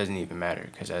 but that doesn't even matter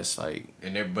because that's like.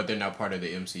 But they're not part of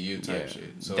the MCU type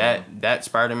shit. So that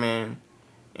Spider-Man,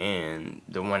 and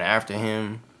the one after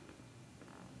him,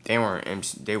 they weren't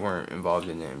involved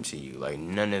in the MCU. Like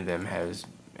none of them has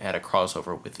had a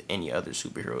crossover with any other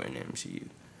superhero in the MCU.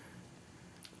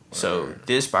 So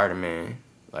this Spider-Man,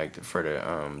 like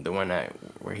the one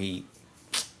where he,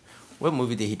 what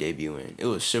movie did he debut in? It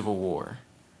was Civil War.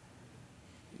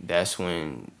 That's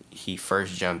when he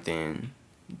first jumped in.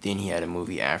 Then he had a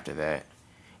movie after that,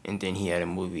 and then he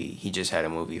just had a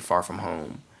movie Far From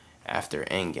Home after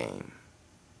Endgame.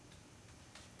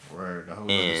 Word, the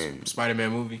whole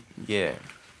Spider-Man movie. Yeah.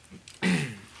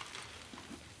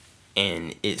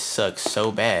 And it sucks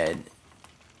so bad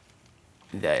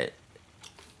that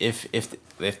if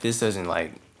this doesn't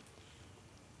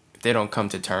if they don't come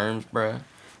to terms, bruh,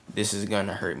 this is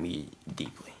gonna hurt me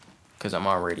deeply, cause I'm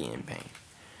already in pain.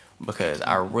 Because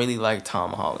I really like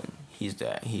Tom Holland. He's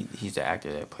the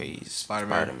actor that plays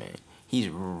Spider-Man. He's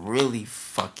really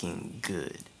fucking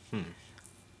good.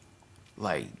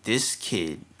 Like this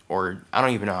kid, or I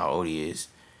don't even know how old he is.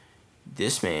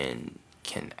 This man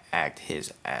can act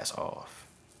his ass off.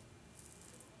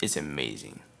 It's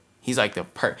amazing. He's like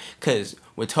cause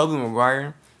with Tobey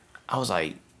Maguire, I was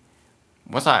like,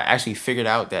 once I actually figured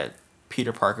out that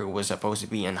Peter Parker was supposed to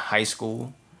be in high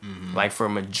school, like for a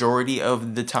majority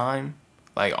of the time,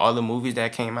 like all the movies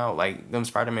that came out, like them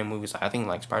Spider-Man movies, I think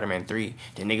like Spider-Man 3,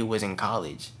 the nigga was in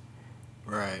college.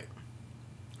 Right,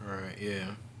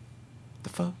 yeah. The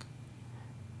fuck?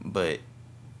 But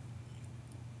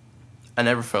I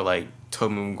never felt like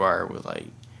Tobey Maguire was like,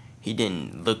 he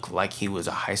didn't look like he was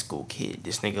a high school kid.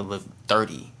 This nigga looked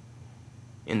 30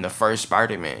 in the first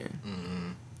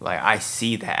Spider-Man. Like, I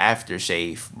see the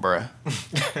aftershave, bruh.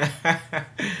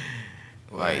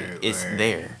 It's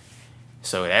there.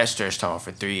 So that stretched on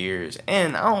for 3 years.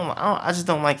 And I just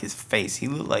don't like his face. He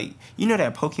looked like, you know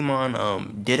that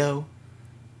Pokemon Ditto?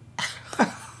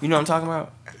 You know what I'm talking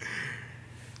about?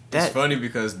 It's funny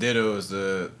because Ditto is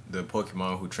the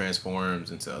Pokemon who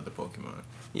transforms into other Pokemon.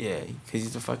 Yeah, because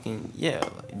he's a fucking,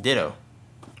 Ditto.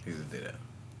 He's a Ditto.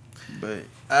 But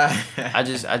I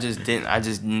just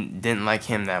didn't like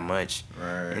him that much.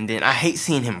 Right. And then I hate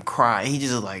seeing him cry. He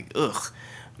just like ugh.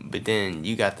 But then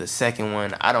you got the second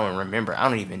one. I don't remember. I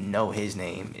don't even know his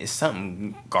name. It's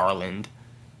something Garland.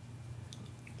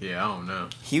 Yeah, I don't know.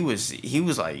 He was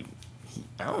like,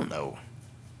 I don't know.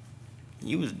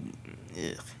 He was,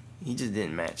 ugh. He just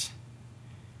didn't match.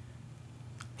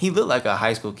 He looked like a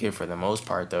high school kid for the most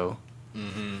part though.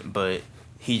 Mm-hmm. But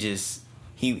he just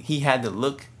he had the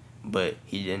look, but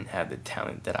he didn't have the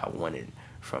talent that I wanted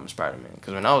from Spider-Man.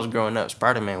 Because when I was growing up,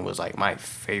 Spider-Man was like my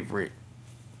favorite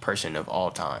person of all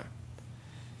time.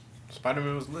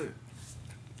 Spider-Man was lit.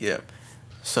 Yeah.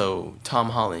 So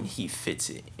Tom Holland, he fits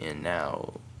it, and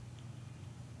now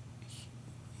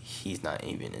he's not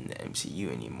even in the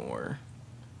MCU anymore.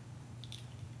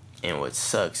 And what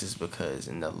sucks is because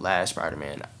in the last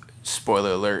Spider-Man,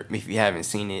 spoiler alert, if you haven't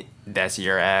seen it, that's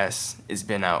your ass. It's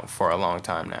been out for a long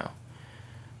time now.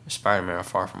 Spider-Man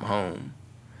Far From Home,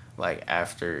 like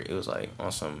after it was like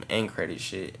on some end credit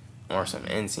shit or some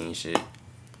end scene shit.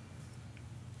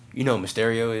 You know who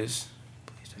Mysterio is?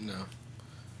 No.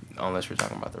 Unless we're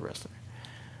talking about the wrestler.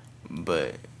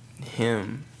 But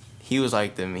him, he was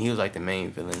like the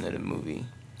main villain of the movie.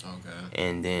 Okay.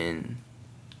 And then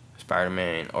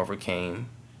Spider-Man overcame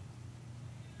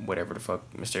whatever the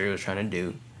fuck Mysterio was trying to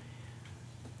do.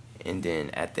 And then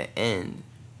at the end,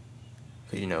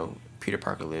 because you know Peter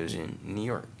Parker lives in New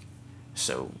York,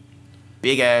 so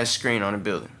big ass screen on the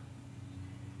building.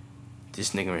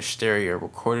 This nigga Mysterio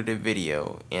recorded a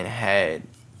video and had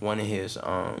one of his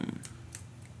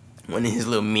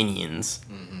little minions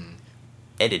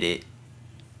edit it,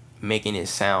 making it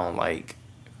sound like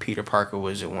Peter Parker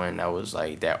was the one that was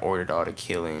like that ordered all the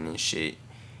killing and shit.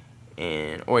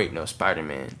 And or wait, no,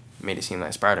 Spider-Man made it seem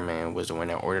like Spider-Man was the one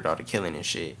that ordered all the killing and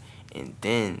shit. And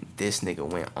then this nigga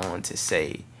went on to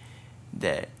say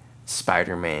that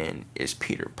Spider-Man is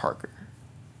Peter Parker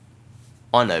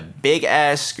on a big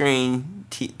ass screen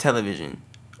television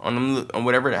on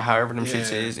whatever however them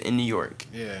shits is in New York.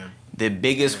 Yeah. The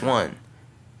biggest one.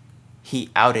 He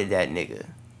outed that nigga.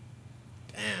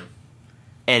 Damn.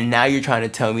 And now you're trying to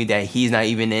tell me that he's not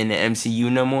even in the MCU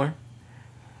no more?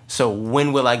 So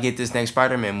when will I get this next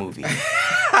Spider-Man movie?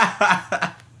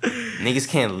 Niggas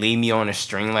can't leave me on a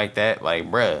string like that. Like,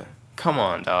 bruh, come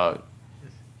on, dog.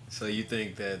 So you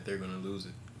think that they're gonna lose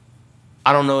it?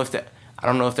 I don't know if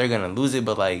they're gonna lose it,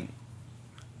 but like,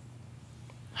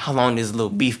 how long this little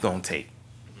beef gonna take?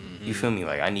 Mm-hmm. You feel me?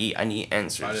 Like, I need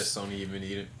answers. Why does Sony even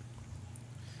need it?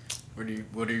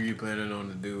 What are you planning on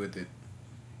to do with it?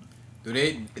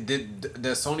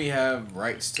 Does Sony have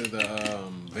rights to the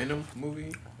Venom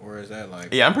movie, or is that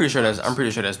like? Yeah, I'm pretty sure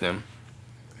that's them.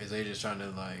 Is they just trying to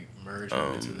like merge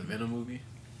into the Venom movie?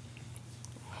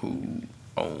 Who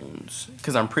owns?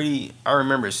 Because I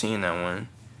remember seeing that one.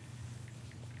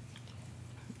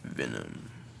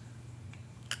 Venom.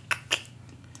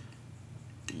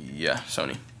 Yeah,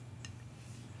 Sony.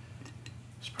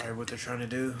 It's probably what they're trying to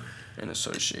do. In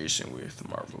association with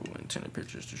Marvel Independent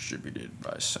Pictures, distributed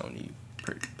by Sony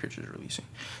Pictures Releasing.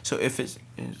 So if it's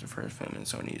the first film in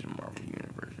Sony's Marvel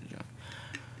Universe.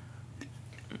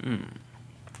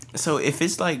 So if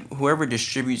it's like whoever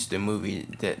distributes the movie,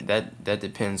 that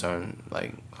depends on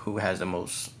like who has the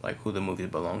most, like who the movie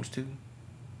belongs to.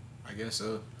 I guess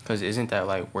so. Because isn't that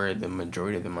like where the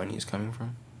majority of the money is coming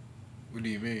from? What do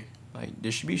you mean? Like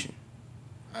distribution.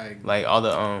 Like all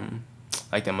the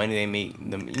like the money they make.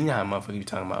 You know how motherfuckers be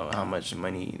talking about how much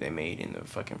money they made in the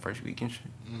fucking first week and shit.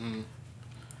 Mm-hmm.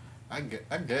 I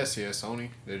guess yeah, Sony.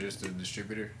 They're just a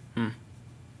distributor.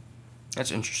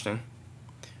 That's interesting.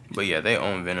 But yeah, they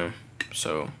own Venom,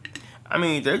 so I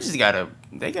mean they just gotta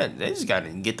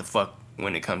get the fuck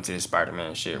when it comes to this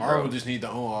Spider-Man shit, Marvel bro. just need to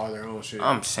own all their own shit.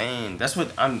 I'm saying that's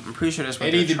what I'm pretty sure that's what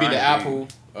they need to be the Apple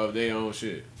of their own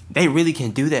shit. They really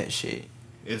can do that shit.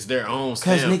 It's their own.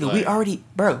 Cause nigga,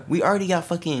 like, we already got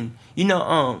fucking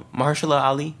Mahershala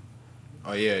Ali.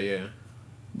 Oh yeah.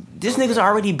 This nigga's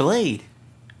already Blade.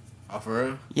 Oh for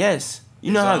real? Yes.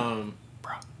 You know how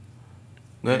bro.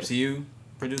 MCU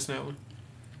producing that one?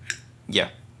 Yeah.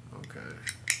 Okay.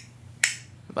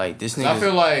 Like this nigga. I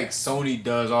feel like Sony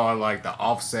does all like the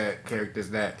offset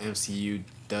characters that MCU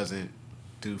doesn't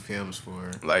do films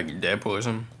for. Like Deadpool or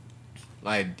something.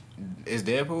 Like, is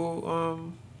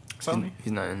Deadpool Sony?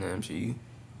 He's not in the MCU.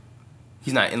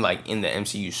 He's not in the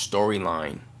MCU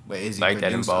storyline. But is he like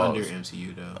that involves under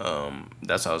MCU though?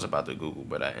 That's what I was about to Google,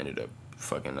 but I ended up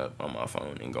fucking up on my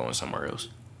phone and going somewhere else.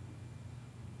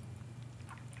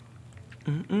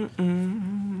 Who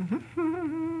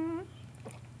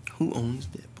owns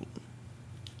Deadpool?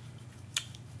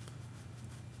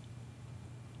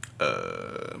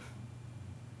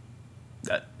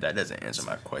 That doesn't answer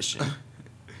my question.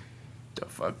 The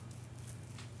fuck?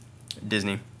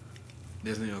 Disney.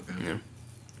 Disney, okay. Yeah.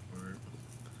 Word.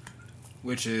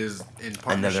 Which is in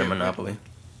partnership Another monopoly.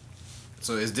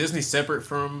 So is Disney separate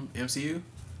from MCU?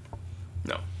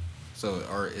 No. So,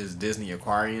 or is Disney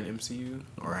acquiring MCU,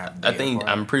 or have they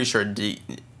I'm pretty sure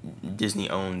Disney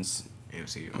owns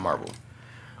MCU Marvel,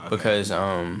 okay.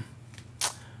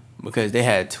 because they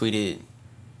had tweeted,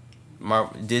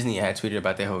 Disney had tweeted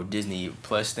about their whole Disney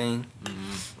Plus thing.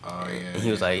 Mm-hmm. Oh yeah. And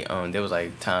he was like, they was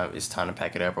like, it's time to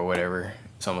pack it up or whatever.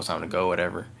 It's almost time to go,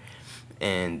 whatever.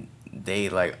 And they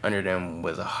like under them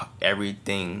was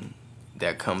everything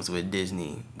that comes with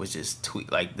Disney was just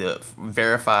like the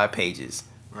verified pages.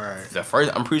 Right. The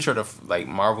first, I'm pretty sure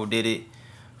Marvel did it,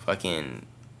 fucking,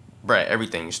 bruh,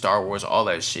 everything, Star Wars, all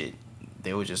that shit.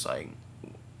 They were just like,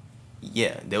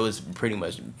 yeah, they was pretty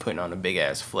much putting on a big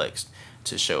ass flex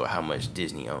to show how much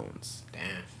Disney owns.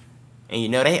 Damn. And you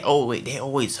know they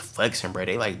always flexing, bro.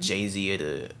 They like Jay-Z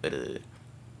of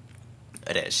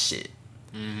that shit.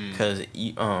 Mm-hmm. Cause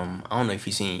I don't know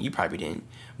if you probably didn't,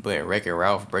 but Wreck-It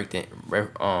Ralph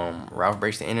Ralph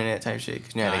breaks the internet type shit.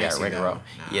 Cause now they got Wreck-It Ralph.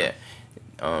 Nah. Yeah.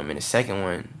 In the second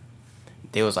one,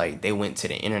 they was like they went to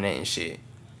the internet and shit,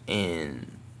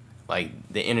 and like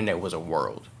the internet was a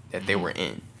world that they were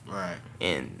in. Right.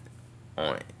 And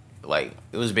on like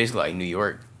it was basically like New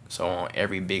York. So on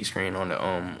every big screen on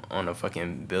the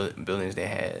fucking buildings they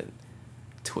had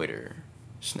Twitter,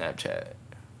 Snapchat,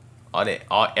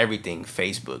 everything,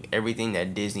 Facebook, everything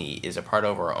that Disney is a part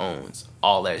of or owns,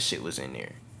 all that shit was in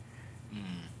there.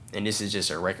 And this is just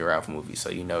a Wreck-It Ralph movie, so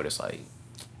you notice like,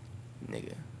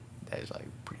 nigga, that is like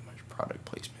pretty much product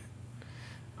placement.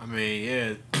 I mean,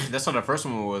 yeah, that's what the first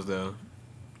one was though.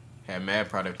 Had mad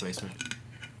product placement.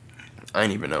 I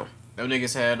didn't even know. Them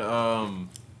niggas had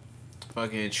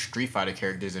fucking Street Fighter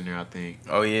characters in there, I think.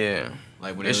 Oh yeah,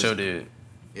 like when they sure did.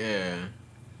 Yeah.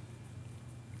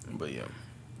 But yeah,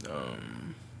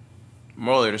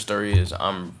 moral of the story is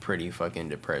I'm pretty fucking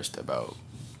depressed about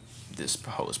this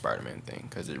whole Spider-Man thing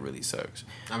because it really sucks.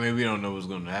 I mean, we don't know what's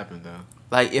going to happen though.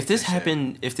 Like if this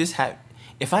happened,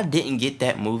 if I didn't get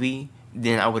that movie,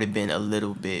 then I would have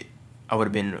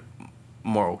been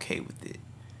more okay with it.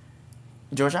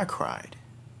 George, I cried.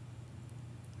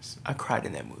 I cried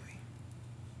in that movie.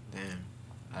 Damn.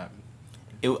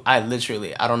 I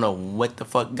literally, I don't know what the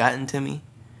fuck got into me.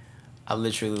 I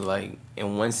literally, like,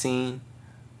 in one scene,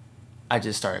 I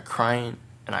just started crying,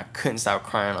 and I couldn't stop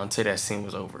crying until that scene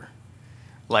was over.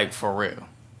 Like, for real.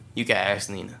 You can ask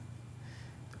Nina.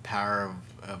 The power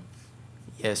of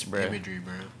yes, bro. Imagery,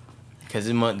 bro. Because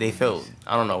they felt,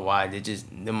 I don't know why, the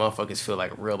motherfuckers feel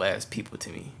like real ass people to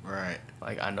me. Right.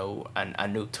 Like, I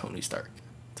knew Tony Stark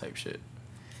type shit.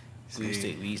 We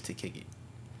used to kick it.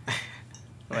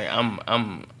 Like,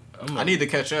 I need to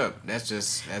catch up. That's it.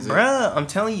 Bruh, I'm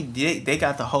telling you, they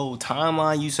got the whole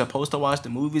timeline you supposed to watch the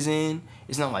movies in.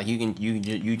 It's not like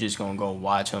you just gonna go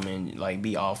watch them and like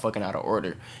be all fucking out of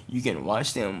order. You can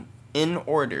watch them in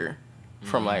order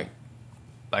from like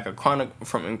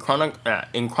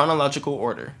in chronological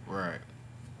order. Right.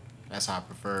 That's how I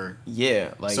prefer.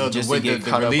 Yeah, like so just the to get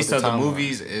the release of the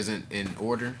movies isn't in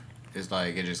order. It's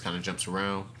like it just kind of jumps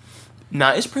around.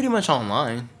 Nah, it's pretty much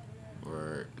online.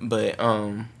 Right. But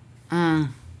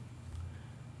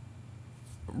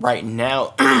right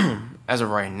now, as of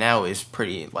right now, it's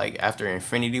pretty like after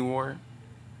Infinity War.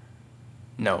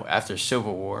 No, after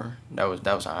Civil War, that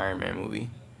was an Iron Man movie,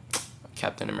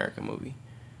 Captain America movie.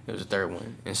 It was the third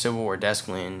one. In Civil War, that's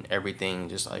when everything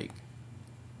just like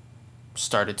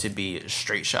started to be a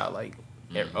straight shot. Like,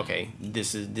 okay,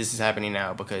 this is happening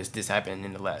now because this happened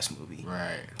in the last movie.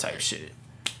 Right. Type shit.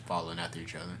 Following after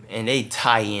each other. And they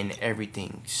tie in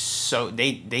everything. So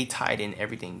they tied in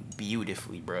everything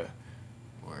beautifully, bro.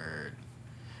 Word.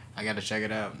 I gotta check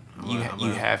it out. You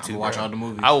have to watch all the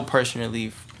movies. I will personally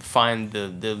find the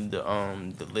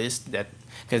list that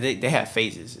because they have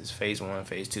phases. It's phase 1,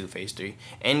 phase 2, phase 3.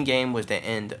 Endgame was the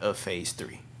end of phase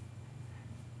 3.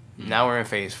 Now we're in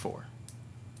phase 4.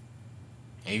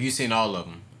 Have you seen all of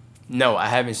them? No, I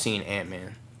haven't seen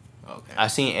Ant-Man. Okay. I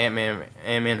seen Ant-Man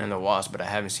and the Wasp, but I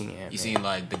haven't seen Ant-Man. You seen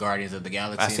like the Guardians of the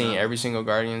Galaxy? I seen every single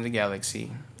Guardian of the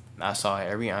Galaxy. I saw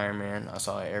every Iron Man. I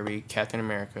saw every Captain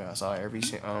America. I saw every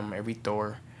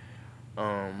Thor.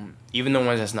 Even the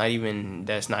ones that's not even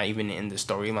in the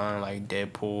storyline, like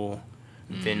Deadpool,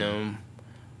 Venom,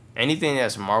 anything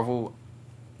that's Marvel.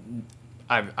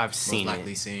 I've seen Most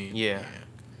likely seen. Yeah.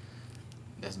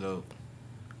 That's dope.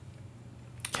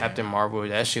 Captain Marvel,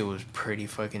 that shit was pretty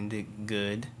fucking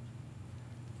good.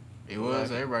 It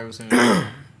was. Everybody was saying.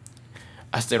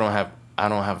 I don't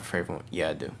have a favorite one. Yeah,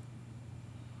 I do.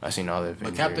 I seen all the But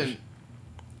Avengers.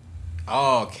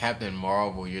 Captain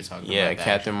Marvel, you're talking about. Yeah, that.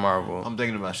 Captain Marvel. I'm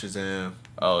thinking about Shazam.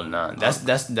 Oh nah,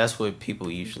 that's what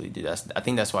people usually do. I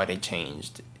think that's why they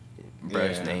changed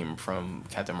bruh's Yeah. name from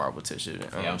Captain Marvel to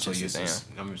Shazam. Yeah,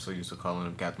 I'm so used to calling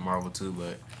him Captain Marvel too,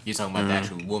 but you're talking about the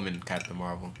actual woman Captain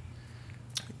Marvel.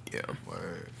 Yeah.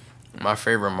 Word. My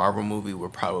favorite Marvel movie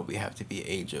would probably have to be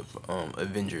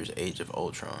Avengers: Age of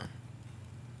Ultron.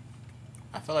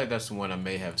 I feel like that's the one I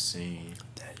may have seen.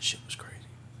 That shit was crazy.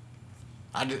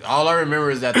 All I remember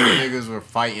is that the niggas were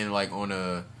fighting like on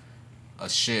a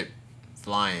ship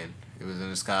flying. It was in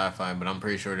the sky flying, but I'm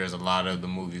pretty sure there's a lot of the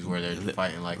movies where they're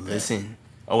fighting like that. Listen.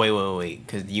 Oh, wait.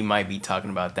 Because you might be talking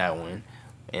about that one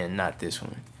and not this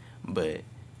one. But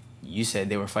you said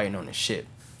they were fighting on a ship.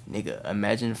 Nigga,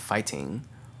 imagine fighting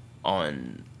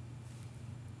on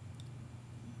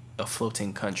a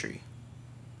floating country.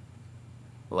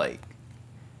 Like,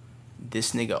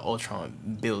 this nigga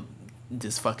Ultron built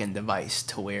this fucking device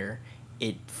to where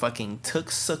it fucking took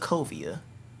Sokovia.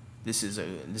 This is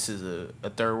a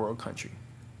third world country.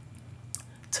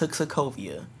 Took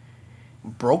Sokovia,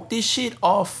 broke this shit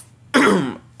off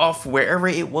off wherever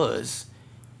it was,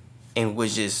 and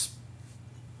was just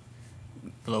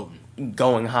Floating.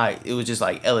 going high. It was just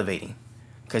like elevating,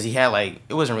 cause he had like,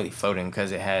 it wasn't really floating,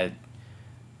 cause it had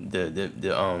the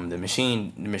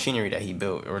machinery that he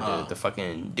built, or the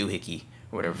fucking doohickey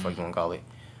or whatever the fuck you wanna call it.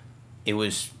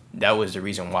 That was the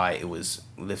reason why it was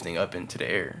lifting up into the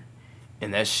air,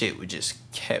 and that shit just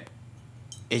kept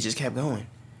going.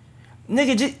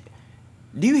 Nigga,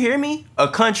 do you hear me? A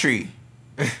country.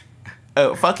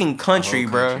 A fucking country,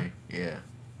 bro. Yeah.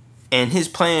 And his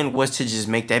plan was to just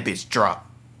make that bitch drop.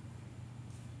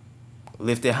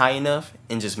 Lift it high enough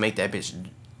and just make that bitch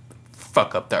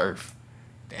fuck up the earth.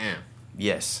 Damn.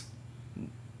 Yes.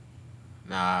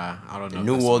 Nah, I don't know. The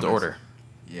New World Order.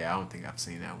 Yeah, I don't think I've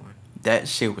seen that one. That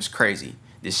shit was crazy.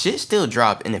 The shit still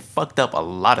dropped and it fucked up a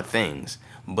lot of things,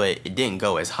 but it didn't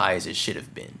go as high as it should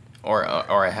have been, or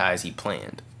as high as he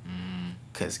planned.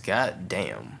 Cause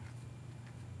goddamn,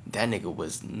 that nigga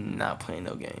was not playing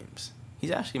no games. He's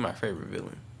actually my favorite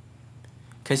villain.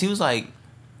 Cause he was like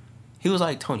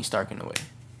Tony Stark in a way.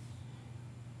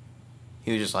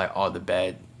 He was just like all the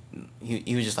bad.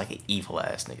 He was just like an evil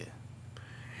ass nigga.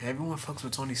 Everyone fucks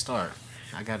with Tony Stark.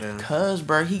 Cause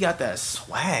bro, he got that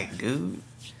swag, dude.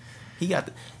 He got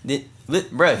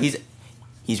bro.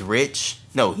 He's rich.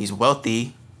 No, he's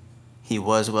wealthy. He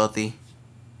was wealthy.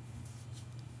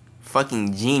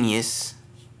 Fucking genius.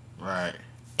 Right.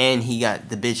 And he got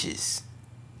the bitches.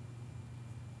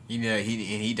 You know,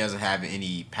 he doesn't have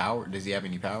any power. Does he have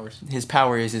any powers? His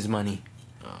power is his money.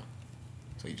 Oh.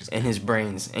 So he just and his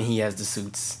brains, and he has the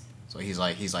suits. So he's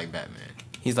like Batman.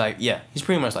 He's like, yeah, he's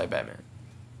pretty much like Batman.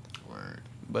 Word.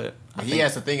 But he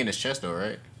has the thing in his chest though,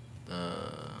 right?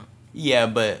 Yeah,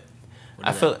 but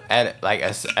I feel at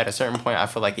a certain point, I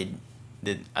feel like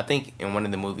I think in one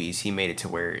of the movies he made it to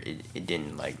where it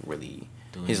didn't like really,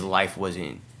 his life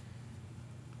wasn't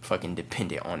fucking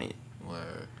dependent on it.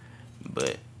 Word.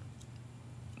 But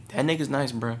that nigga's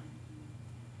nice, bro.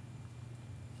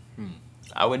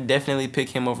 I would definitely pick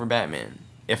him over Batman.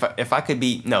 If I could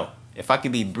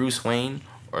be Bruce Wayne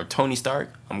or Tony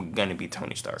Stark, I'm gonna be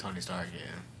Tony Stark. Tony Stark,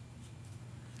 yeah.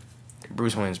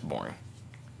 Bruce Wayne's boring.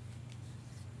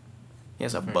 He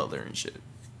has a butler and shit.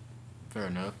 Fair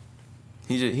enough.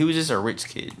 He was just a rich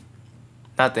kid.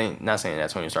 Not saying that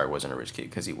Tony Stark wasn't a rich kid,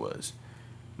 because he was,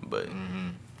 but.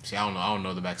 See, I don't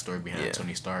know the backstory behind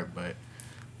Tony Stark, but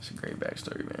it's a great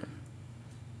backstory, man.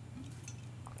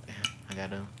 Yeah, I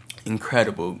gotta.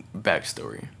 Incredible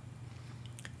backstory.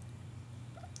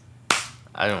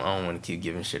 I don't want to keep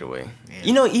giving shit away. Yeah.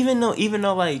 You know, even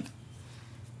though like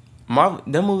Marvel,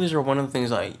 them movies are one of the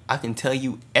things, like, I can tell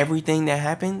you everything that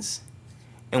happens,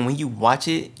 and when you watch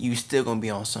it, you still gonna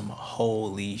be on some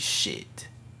holy shit.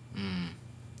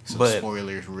 So but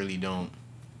spoilers really don't.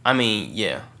 I mean,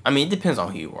 yeah. I mean, it depends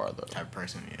on who you are, though. Type of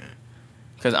person, yeah.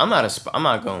 Cause I'm not a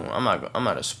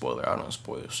spoiler. I don't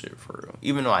spoil shit for real.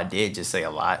 Even though I did just say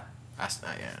a lot. That's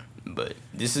not, yeah. But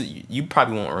you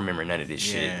probably won't remember none of this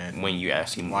shit when you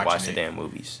actually watch the damn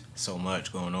movies. So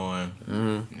much going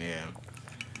on. Yeah.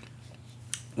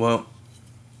 Well,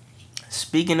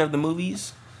 speaking of the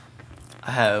movies,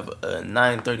 I have a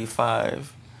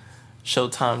 9:35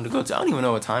 showtime to go to. I don't even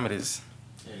know what time it is.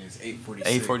 It is 8:46.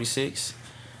 8:46.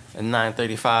 A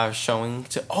 9:35 showing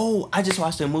to. Oh, I just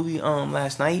watched a movie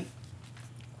last night.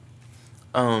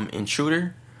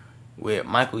 Intruder, with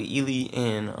Michael Ealy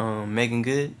and Megan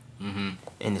Good. And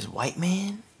this white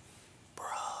man, bruh,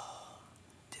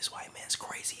 this white man's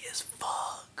crazy as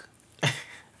fuck.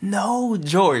 No,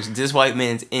 George, this white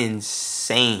man's insane.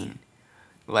 insane.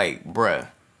 Like, bruh,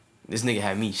 this nigga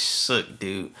had me shook,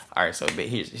 dude. All right, so but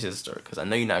here's the story, because I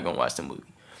know you're not gonna watch the movie.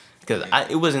 Because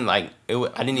it wasn't like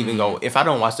I didn't even go. If I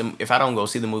don't go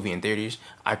see the movie in theaters,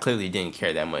 I clearly didn't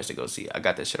care that much to go see it. I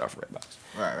got that shit off Redbox.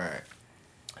 Right.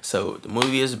 So the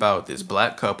movie is about this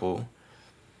black couple.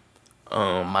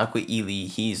 Michael Ealy,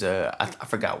 he's I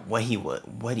forgot what he was,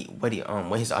 what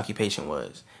his occupation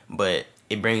was, but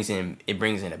it brings in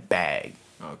a bag,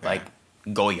 like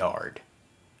Goyard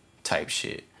type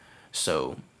shit.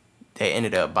 So they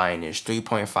ended up buying this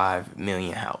 $3.5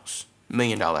 million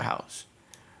house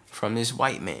from this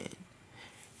white man.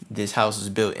 This house was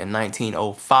built in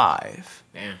 1905.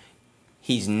 Damn.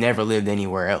 He's never lived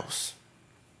anywhere else.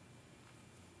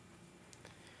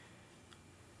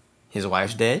 His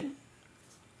wife's dead.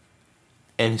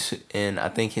 And I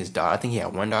think his daughter, I think he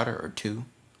had one daughter or two.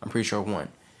 I'm pretty sure one.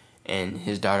 And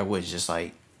his daughter was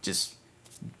just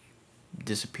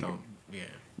disappear.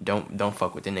 Don't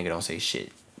fuck with the nigga, don't say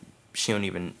shit. He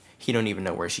don't even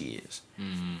know where she is.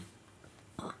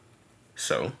 Mm-hmm.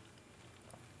 So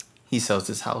he sells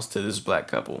this house to this black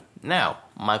couple. Now,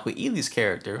 Michael Ealy's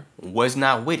character was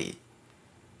not with it.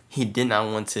 He did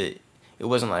not want to. It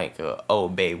wasn't like, oh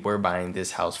babe, we're buying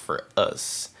this house for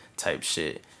us type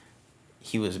shit.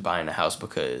 He was buying a house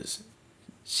because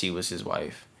she was his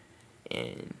wife,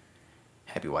 and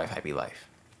happy wife, happy life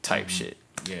type shit.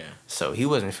 Yeah. So he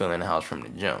wasn't feeling the house from the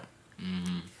jump.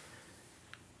 Mm-hmm.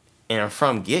 And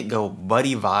from get-go,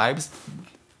 Buddy Vibes,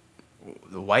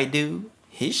 the white dude,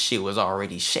 his shit was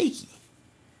already shaky.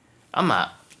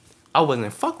 I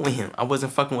wasn't fucking with him. I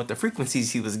wasn't fucking with the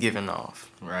frequencies he was giving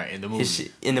off. Right, in the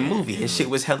movie. His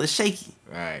shit was hella shaky.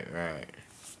 Right.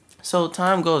 So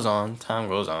time goes on.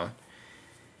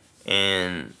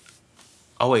 And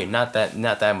oh wait, not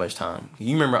that much time.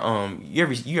 You remember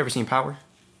you ever seen Power?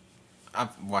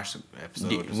 I've watched the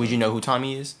episode. Would you know who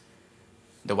Tommy is?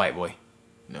 The white boy.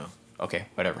 No. Okay,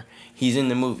 whatever. He's in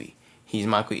the movie. He's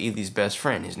Michael Ealy's best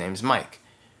friend. His name's Mike.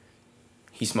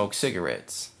 He smokes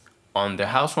cigarettes. In the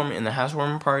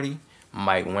housewarming party,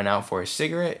 Mike went out for a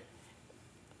cigarette,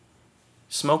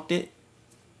 smoked it,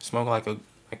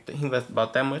 he left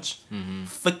about that much,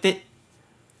 flicked it,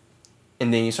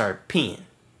 and then he started peeing.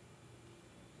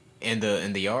 In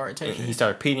the yard? He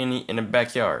started peeing in the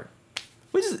backyard.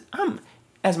 Which is,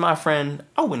 as my friend,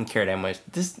 I wouldn't care that much.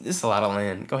 This is a lot of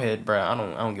land. Go ahead, bro. I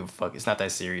don't give a fuck. It's not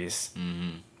that serious.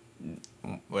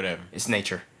 Mm-hmm. Whatever. It's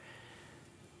nature.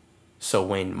 So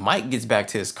when Mike gets back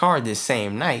to his car this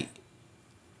same night,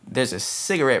 there's a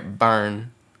cigarette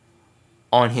burn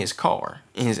on his car,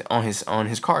 on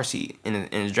his car seat, on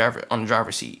the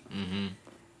driver's seat. Mm-hmm.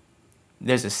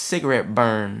 There's a cigarette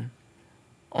burn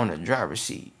on the driver's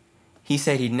seat. He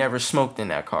said he never smoked in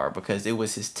that car because it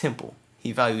was his temple.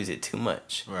 He values it too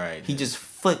much. Right. He just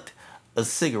flicked a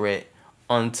cigarette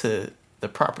onto the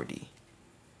property.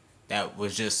 That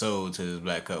was just sold to this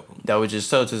black couple.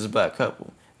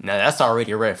 Now that's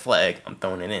already a red flag. I'm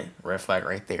throwing it in. Red flag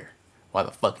right there. Why the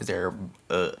fuck is there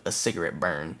a cigarette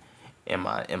burn in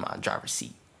my driver's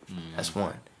seat? Mm. That's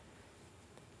one.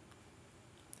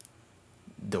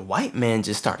 The white man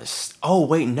just started. Oh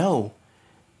wait, no.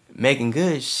 Megan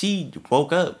Good, she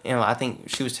woke up and I think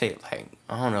she was I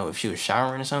don't know if she was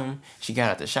showering or something. She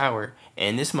got out the shower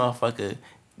and this motherfucker,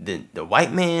 the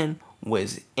white man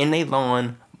was in a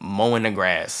lawn mowing the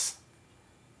grass.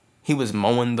 He was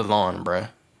mowing the lawn, bruh.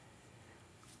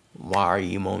 Why are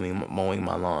you mowing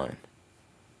my lawn?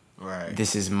 Right.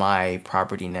 This is my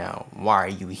property now. Why are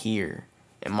you here?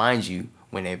 And mind you,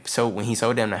 when he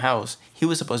sold them the house, he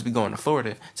was supposed to be going to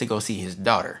Florida to go see his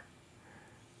daughter.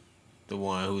 The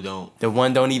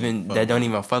one don't even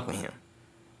fuck with him.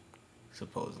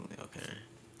 Supposedly, okay.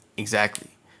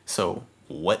 Exactly. So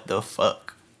what the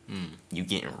fuck? You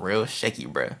getting real shaky,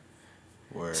 bruh.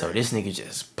 Word. So this nigga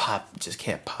just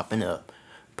kept popping up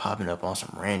on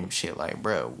some random shit like,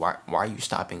 bro, why are you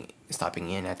stopping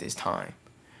in at this time?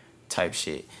 Type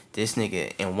shit. This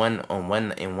nigga in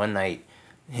one night,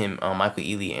 him Michael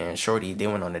Ealy and Shorty, they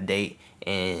went on a date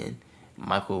and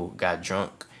Michael got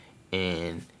drunk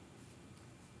and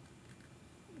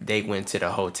they went to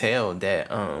the hotel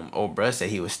that old bruh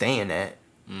said he was staying at.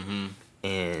 Mm-hmm.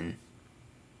 And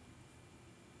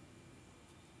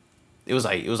it was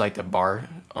like the bar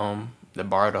of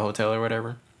the hotel or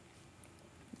whatever.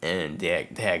 And they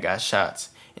had got shots.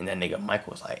 And that nigga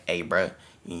Michael was like, hey, bro,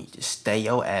 you need to stay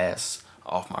your ass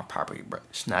off my property, bro.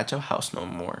 It's not your house no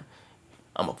more.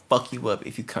 I'm going to fuck you up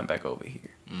if you come back over here.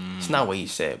 It's not what he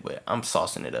said, but I'm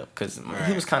saucing it up because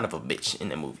he was kind of a bitch in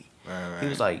the movie. Right. He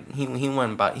was like he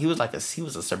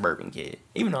was a suburban kid,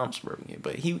 even though I'm a suburban kid,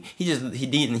 but he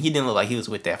didn't look like he was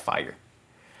with that fire.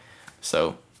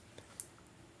 So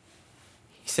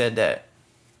he said that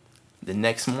the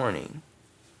next morning,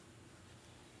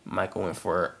 Michael went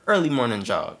for an early morning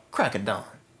jog, crack of dawn.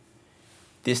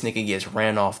 This nigga gets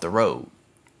ran off the road.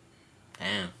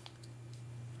 Damn.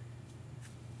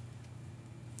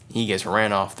 He gets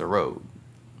ran off the road.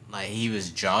 Like he was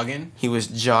jogging? He was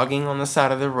jogging on the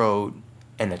side of the road,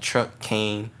 and a truck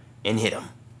came and hit him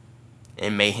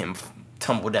and made him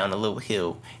tumble down a little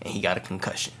hill, and he got a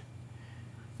concussion.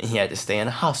 And he had to stay in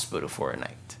a hospital for a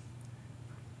night.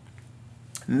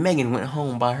 Megan went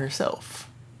home by herself.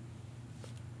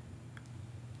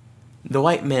 The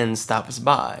white man stops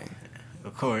by.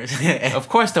 Of course. Of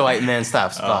course the white man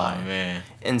stops by. Oh, man.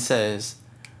 And says,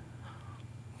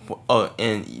 oh,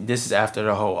 and this is after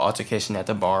the whole altercation at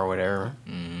the bar or whatever.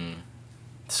 Mm-hmm.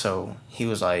 So he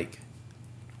was like,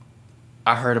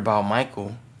 I heard about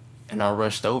Michael and I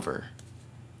rushed over.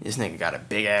 This nigga got a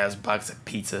big ass box of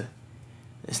pizza.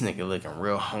 This nigga looking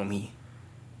real homey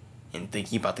and think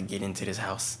he about to get into this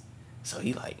house. So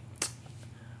he like,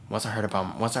 once I heard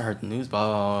the news, blah,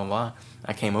 blah, blah, blah,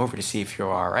 I came over to see if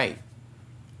you're alright.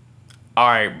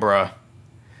 Alright, bruh.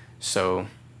 So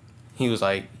he was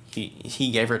like,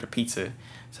 he gave her the pizza,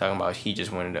 talking about he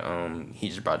just wanted to, he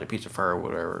just brought the pizza for her,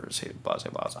 whatever, say blah,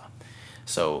 blah, blah.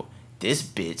 So this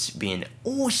bitch being,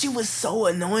 oh, she was so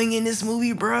annoying in this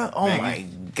movie, bruh. Oh Megan. my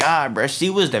god, bruh. She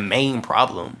was the main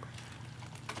problem.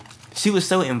 She was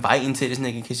so inviting to this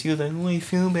nigga because she was like, oh, I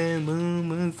feel bad,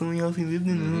 mom. Somebody else he lived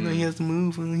in, he has to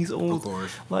move, he's old. Of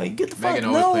course. Like, get the Megan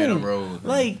fuck, always no. played them roles.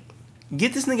 Like,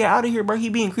 get this nigga out of here, bro. He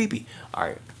being creepy. All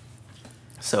right.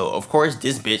 So, of course,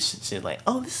 this bitch, she's like,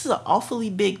 oh, this is an awfully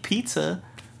big pizza.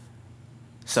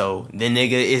 So, the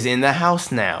nigga is in the house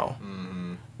now.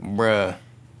 Mm-hmm. Bruh.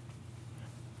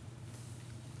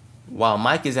 While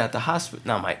Mike is at the hospital,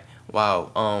 not Mike,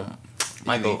 while,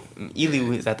 Michael, Ely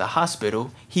was at the hospital,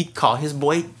 he called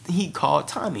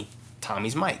Tommy.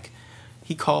 Tommy's Mike.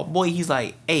 He called boy, he's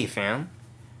like, hey, fam.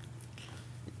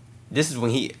 This is when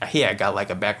he had got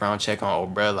like a background check on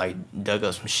old bro, like dug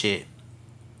up some shit.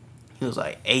 He was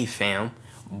like, hey, fam,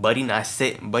 buddy not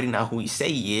who he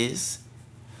say he is.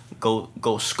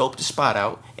 Go scope the spot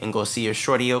out and go see if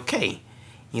shorty okay.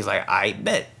 He's like, I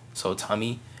bet. So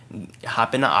Tommy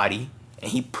hop in the Audi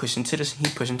and he pushed into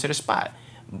the spot.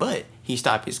 But he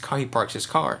stopped his car. He parks his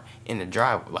car in the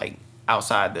drive, like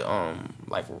outside the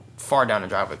like far down the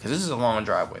driveway, because this is a long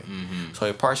driveway. Mm-hmm. So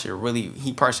he parks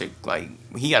it like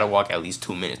he got to walk at least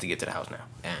 2 minutes to get to the house now.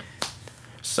 Damn.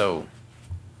 So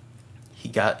he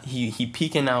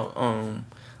peeking out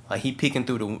like he peeking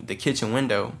through the kitchen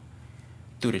window,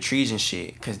 through the trees and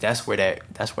shit, because that's where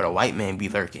the white man be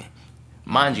lurking.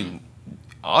 Mind you,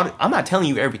 I'm not telling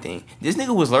you everything. This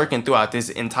nigga was lurking throughout this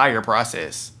entire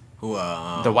process. Who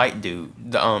The white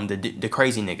dude, the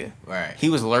crazy nigga. Right. He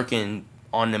was lurking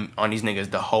on these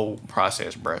niggas the whole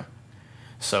process, bruh.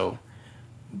 So,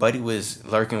 Buddy was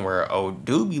lurking where old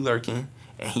dude be lurking,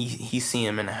 and he see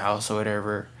him in the house or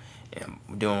whatever, and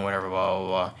doing whatever, blah blah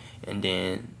blah. And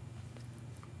then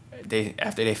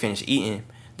after they finished eating,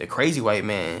 the crazy white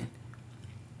man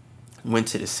went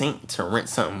to the sink to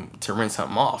rinse something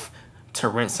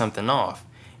off,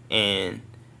 and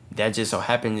that just so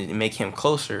happened to make him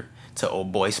closer to old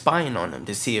boy spying on him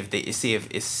to see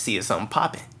if something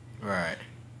popping. Right.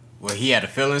 Well, he had a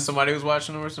feeling somebody was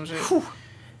watching him or some shit. Whew.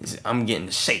 I'm getting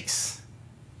the shakes.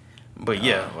 But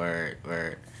yeah. Word.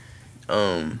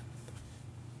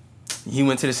 He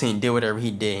went to the scene, did whatever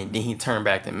he did, and then he turned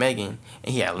back to Megan,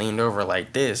 and he had leaned over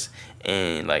like this,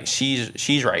 and like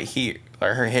she's right here,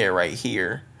 like her head right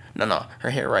here. No, her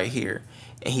head right here,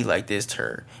 and he like this to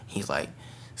her. He's like,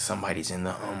 somebody's in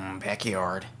the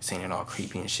backyard, saying it all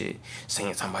creepy and shit,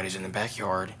 saying somebody's in the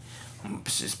backyard.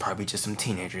 It's probably just some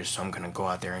teenagers, so I'm gonna go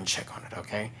out there and check on it,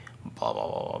 okay? Blah blah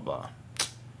blah blah blah.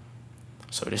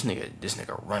 So this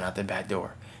nigga run out the back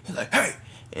door. He's like, hey,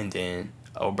 and then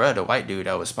bro, the white dude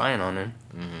that was spying on him,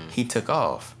 he took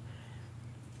off.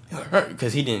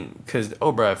 Because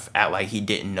bro act like he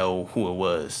didn't know who it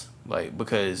was, like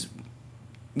because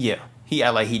he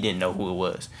act like he didn't know who it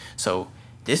was. So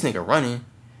this nigga running.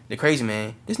 The crazy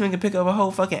man, this nigga pick up a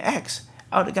whole fucking axe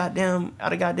out of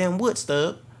goddamn wood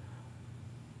stub.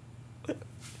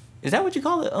 Is that what you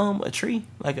call it? A tree?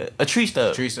 Like a tree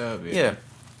stub. Tree stub, Yeah.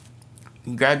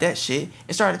 He grabbed that shit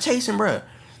and started chasing, bruh.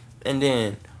 And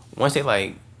then once they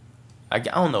like, I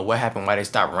don't know what happened, why they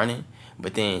stopped running,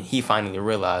 but then he finally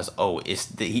realized, quote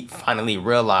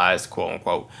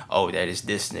unquote, oh, that is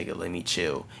this nigga, let me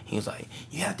chill. He was like,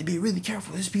 you have to be really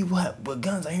careful. There's people with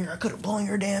guns out here. I could have blown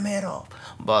your damn head off.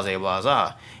 Blase, blase.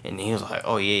 And then he was like,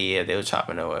 oh, yeah, they were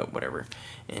chopping or whatever.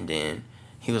 And then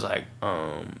he was like,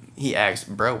 he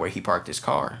asked bro where he parked his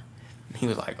car. He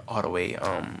was like all the way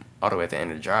at the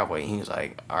end of the driveway. He was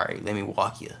like, all right, let me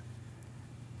walk you.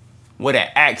 With an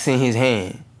axe in his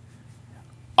hand.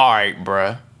 All right,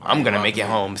 bruh, I'm gonna make it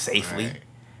home safely. Right.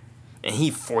 And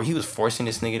he was forcing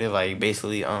this nigga to like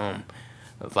basically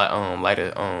light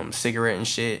a cigarette and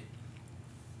shit.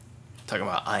 Talking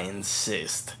about I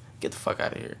insist. Get the fuck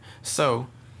out of here. So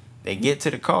they get to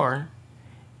the car,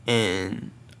 and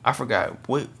I forgot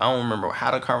what, I don't remember how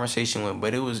the conversation went,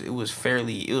 but it was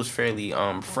fairly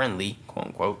friendly, quote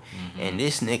unquote. Mm-hmm. And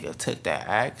this nigga took that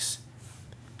axe.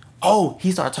 Oh,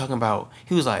 he started talking about,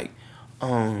 he was like,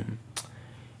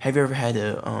 have you ever had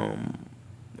to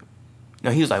no,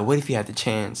 he was like, what if you had the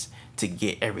chance to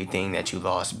get everything that you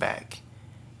lost back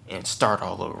and start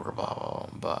all over, blah blah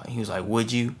blah. He was like,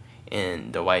 would you?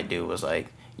 And the white dude was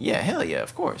like, yeah, hell yeah,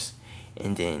 of course.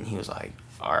 And then he was like,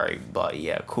 all right, but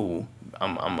yeah, cool.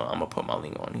 I'm gonna put my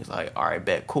link on. He's like, all right,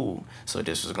 bet, cool. So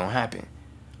this was gonna happen.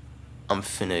 I'm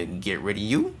finna get rid of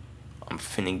you. I'm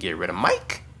finna get rid of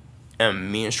Mike.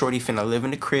 And me and Shorty finna live in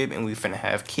the crib, and we finna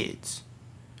have kids.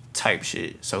 Type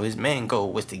shit. So his main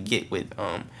goal was to get with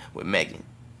Megan.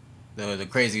 The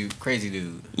crazy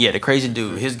dude. Yeah, the crazy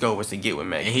dude. His goal was to get with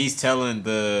Megan. And he's telling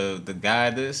the guy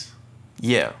this.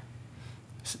 Yeah.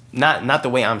 Not the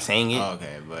way I'm saying it. Oh,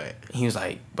 okay, but He was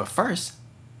like, but first,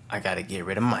 I gotta get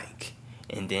rid of Mike.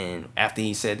 And then after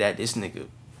he said that, this nigga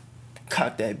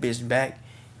cocked that bitch back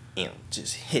and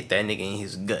just hit that nigga in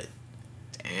his gut.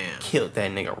 damn. Killed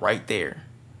that nigga right there.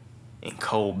 In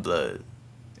cold blood.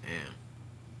 Damn.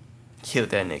 Killed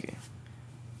that nigga.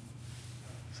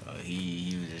 So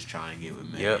he was just trying to get with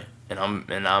Megan. Yep.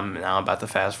 And I'm now about to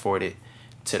fast forward it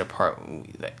to the part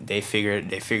they figured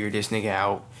this nigga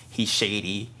out. He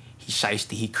shady, he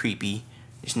shiesty, he creepy.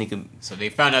 This nigga. So they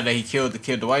found out that he killed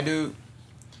the white dude.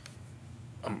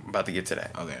 I'm about to get to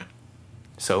that. Okay.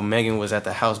 So Megan was at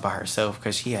the house by herself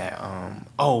because she had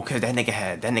cause that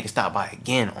nigga stopped by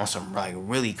again on some like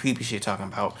really creepy shit, talking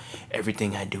about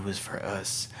everything I do is for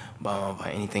us, blah blah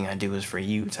blah, anything I do is for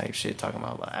you type shit, talking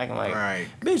about like acting like, Right.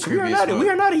 bitch, we Creepy as fuck.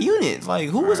 are not a unit. Like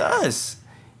who was Right. us?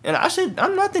 And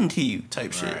I'm nothing to you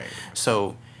type shit. Right.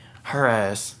 So her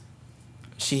ass,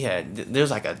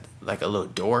 there's like a little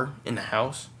door in the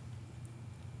house.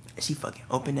 And she fucking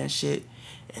opened that shit,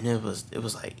 and it was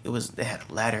they had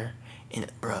a ladder. And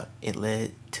it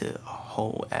led to a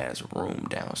whole ass room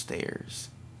downstairs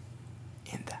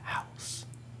in the house.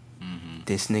 Mm-hmm.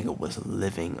 This nigga was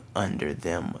living under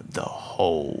them the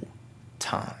whole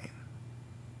time.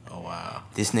 Oh wow.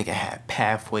 This nigga had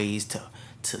pathways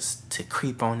to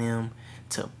creep on him,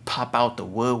 to pop out the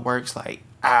woodworks like,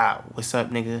 what's up,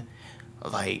 nigga?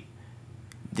 Like,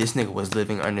 this nigga was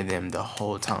living under them the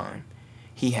whole time.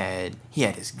 He had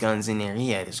his guns in there.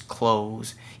 He had his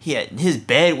clothes. His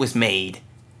bed was made.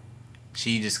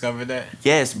 She discovered that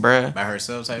Yes, bruh. by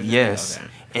herself type. Yes. Okay.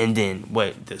 And then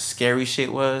what the scary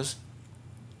shit was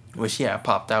she had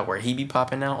popped out where he be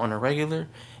popping out on a regular,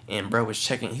 and bro was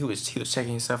checking. He was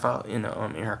checking himself out in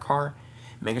her car,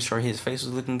 making sure his face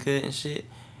was looking good and shit.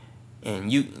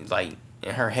 And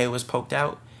and her head was poked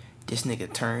out. This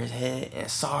nigga turned his head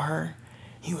and saw her.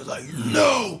 He was like,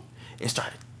 no, and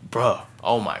started. Bruh,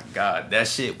 oh my god, that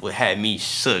shit would have me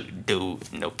shook,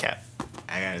 dude. No cap.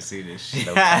 I gotta see this shit.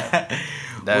 No cap.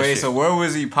 That Wait, shit. so where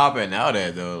was he popping out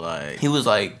at though? Like He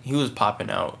was popping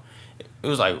out. It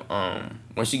was like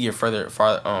once you get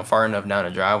far enough down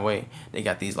the driveway, they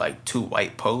got these like two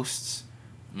white posts,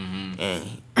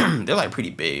 and they're like pretty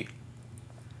big.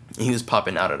 And he was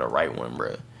popping out of the right one,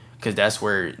 bruh, cause that's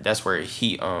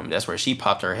where she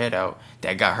popped her head out.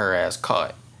 That got her ass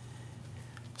caught.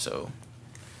 So.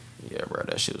 Yeah, bro,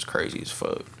 that shit was crazy as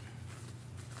fuck.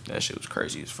 Bro.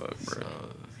 So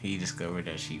he discovered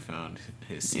that she found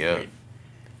his Yeah. secret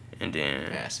And then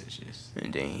passages.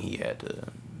 And then he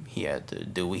had to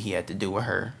do what he had to do with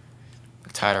her.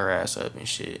 Tied her ass up and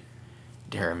shit.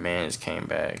 Then her mans came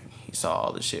back. He saw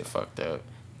all the shit fucked up.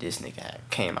 This nigga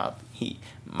came out.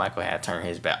 Michael had turned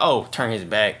his back. Oh, turn his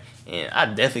back. And I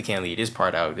definitely can't leave this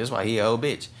part out. This is why he a old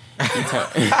bitch.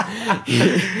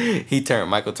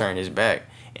 Michael turned his back.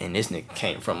 And this nigga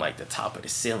came from like the top of the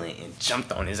ceiling and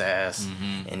jumped on his ass.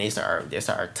 And they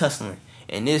started tussling.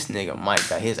 And this nigga Mike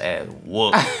got his ass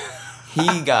whooped.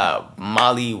 He got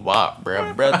molly whopped,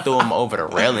 bro. Bro threw him over the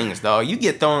railings, dog. You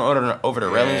get thrown over the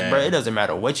railings, bro. It doesn't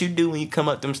matter what you do when you come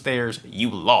up them stairs.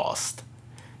 You lost.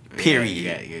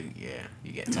 Period.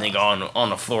 You get nigga on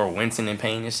the floor wincing in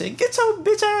pain and shit. Get your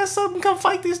bitch ass up and come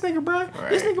fight this nigga, bro. Right.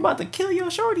 This nigga about to kill your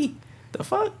shorty. The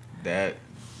fuck? That.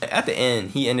 At the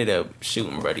end, he ended up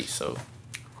shooting Brody, so.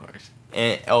 Of course.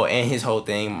 And his whole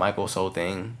thing, Michael's whole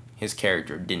thing, his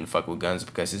character didn't fuck with guns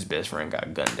because his best friend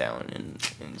got gunned down and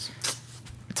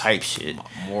type shit.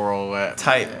 Moral that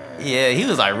Type. Yeah, he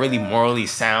was like really morally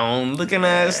sound looking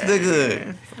ass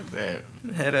nigga.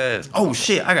 Head ass. Oh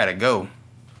shit, I gotta go.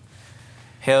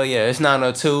 Hell yeah, it's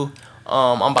 9:02.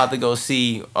 I'm about to go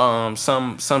see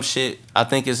some shit. I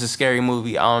think it's a scary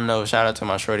movie. I don't know. Shout out to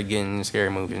my shorty getting scary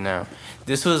movies now.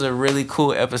 This was a really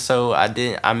cool episode. I've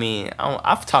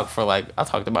talked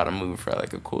about a movie for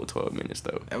like a cool 12 minutes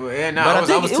though. Yeah, but I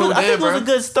think it was a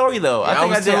good story though. Yeah,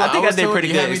 I think I did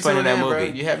pretty good explaining that movie.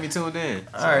 Bro. You had me tuned in.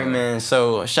 All right, man.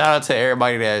 So shout out to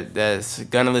everybody that's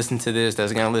gonna listen to this.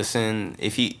 That's gonna listen.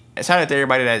 Shout out to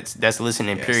everybody that's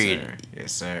listening. Yes, Period. Sir.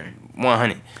 Yes, sir.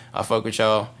 100. I fuck with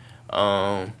y'all.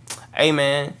 Hey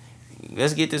man,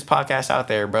 let's get this podcast out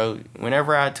there, bro.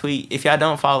 Whenever I tweet, if y'all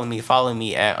don't follow me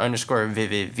at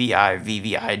 _vivid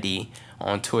VIVVID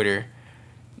on Twitter.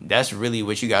 That's really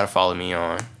what you gotta follow me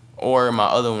on. Or my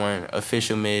other one,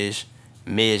 official Midge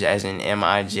as in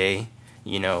MIJ.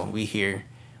 You know, we here,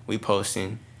 we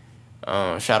posting.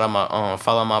 Shout out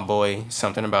follow my boy,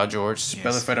 something about George.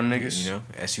 Spell it for them niggas. You know,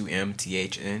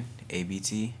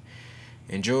 SUMTHNABT.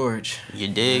 And George. You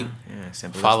dig? Yeah,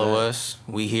 simple. Follow us.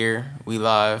 We here. We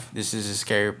live. This is the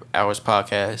Scary Hours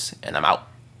Podcast, and I'm out.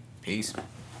 Peace.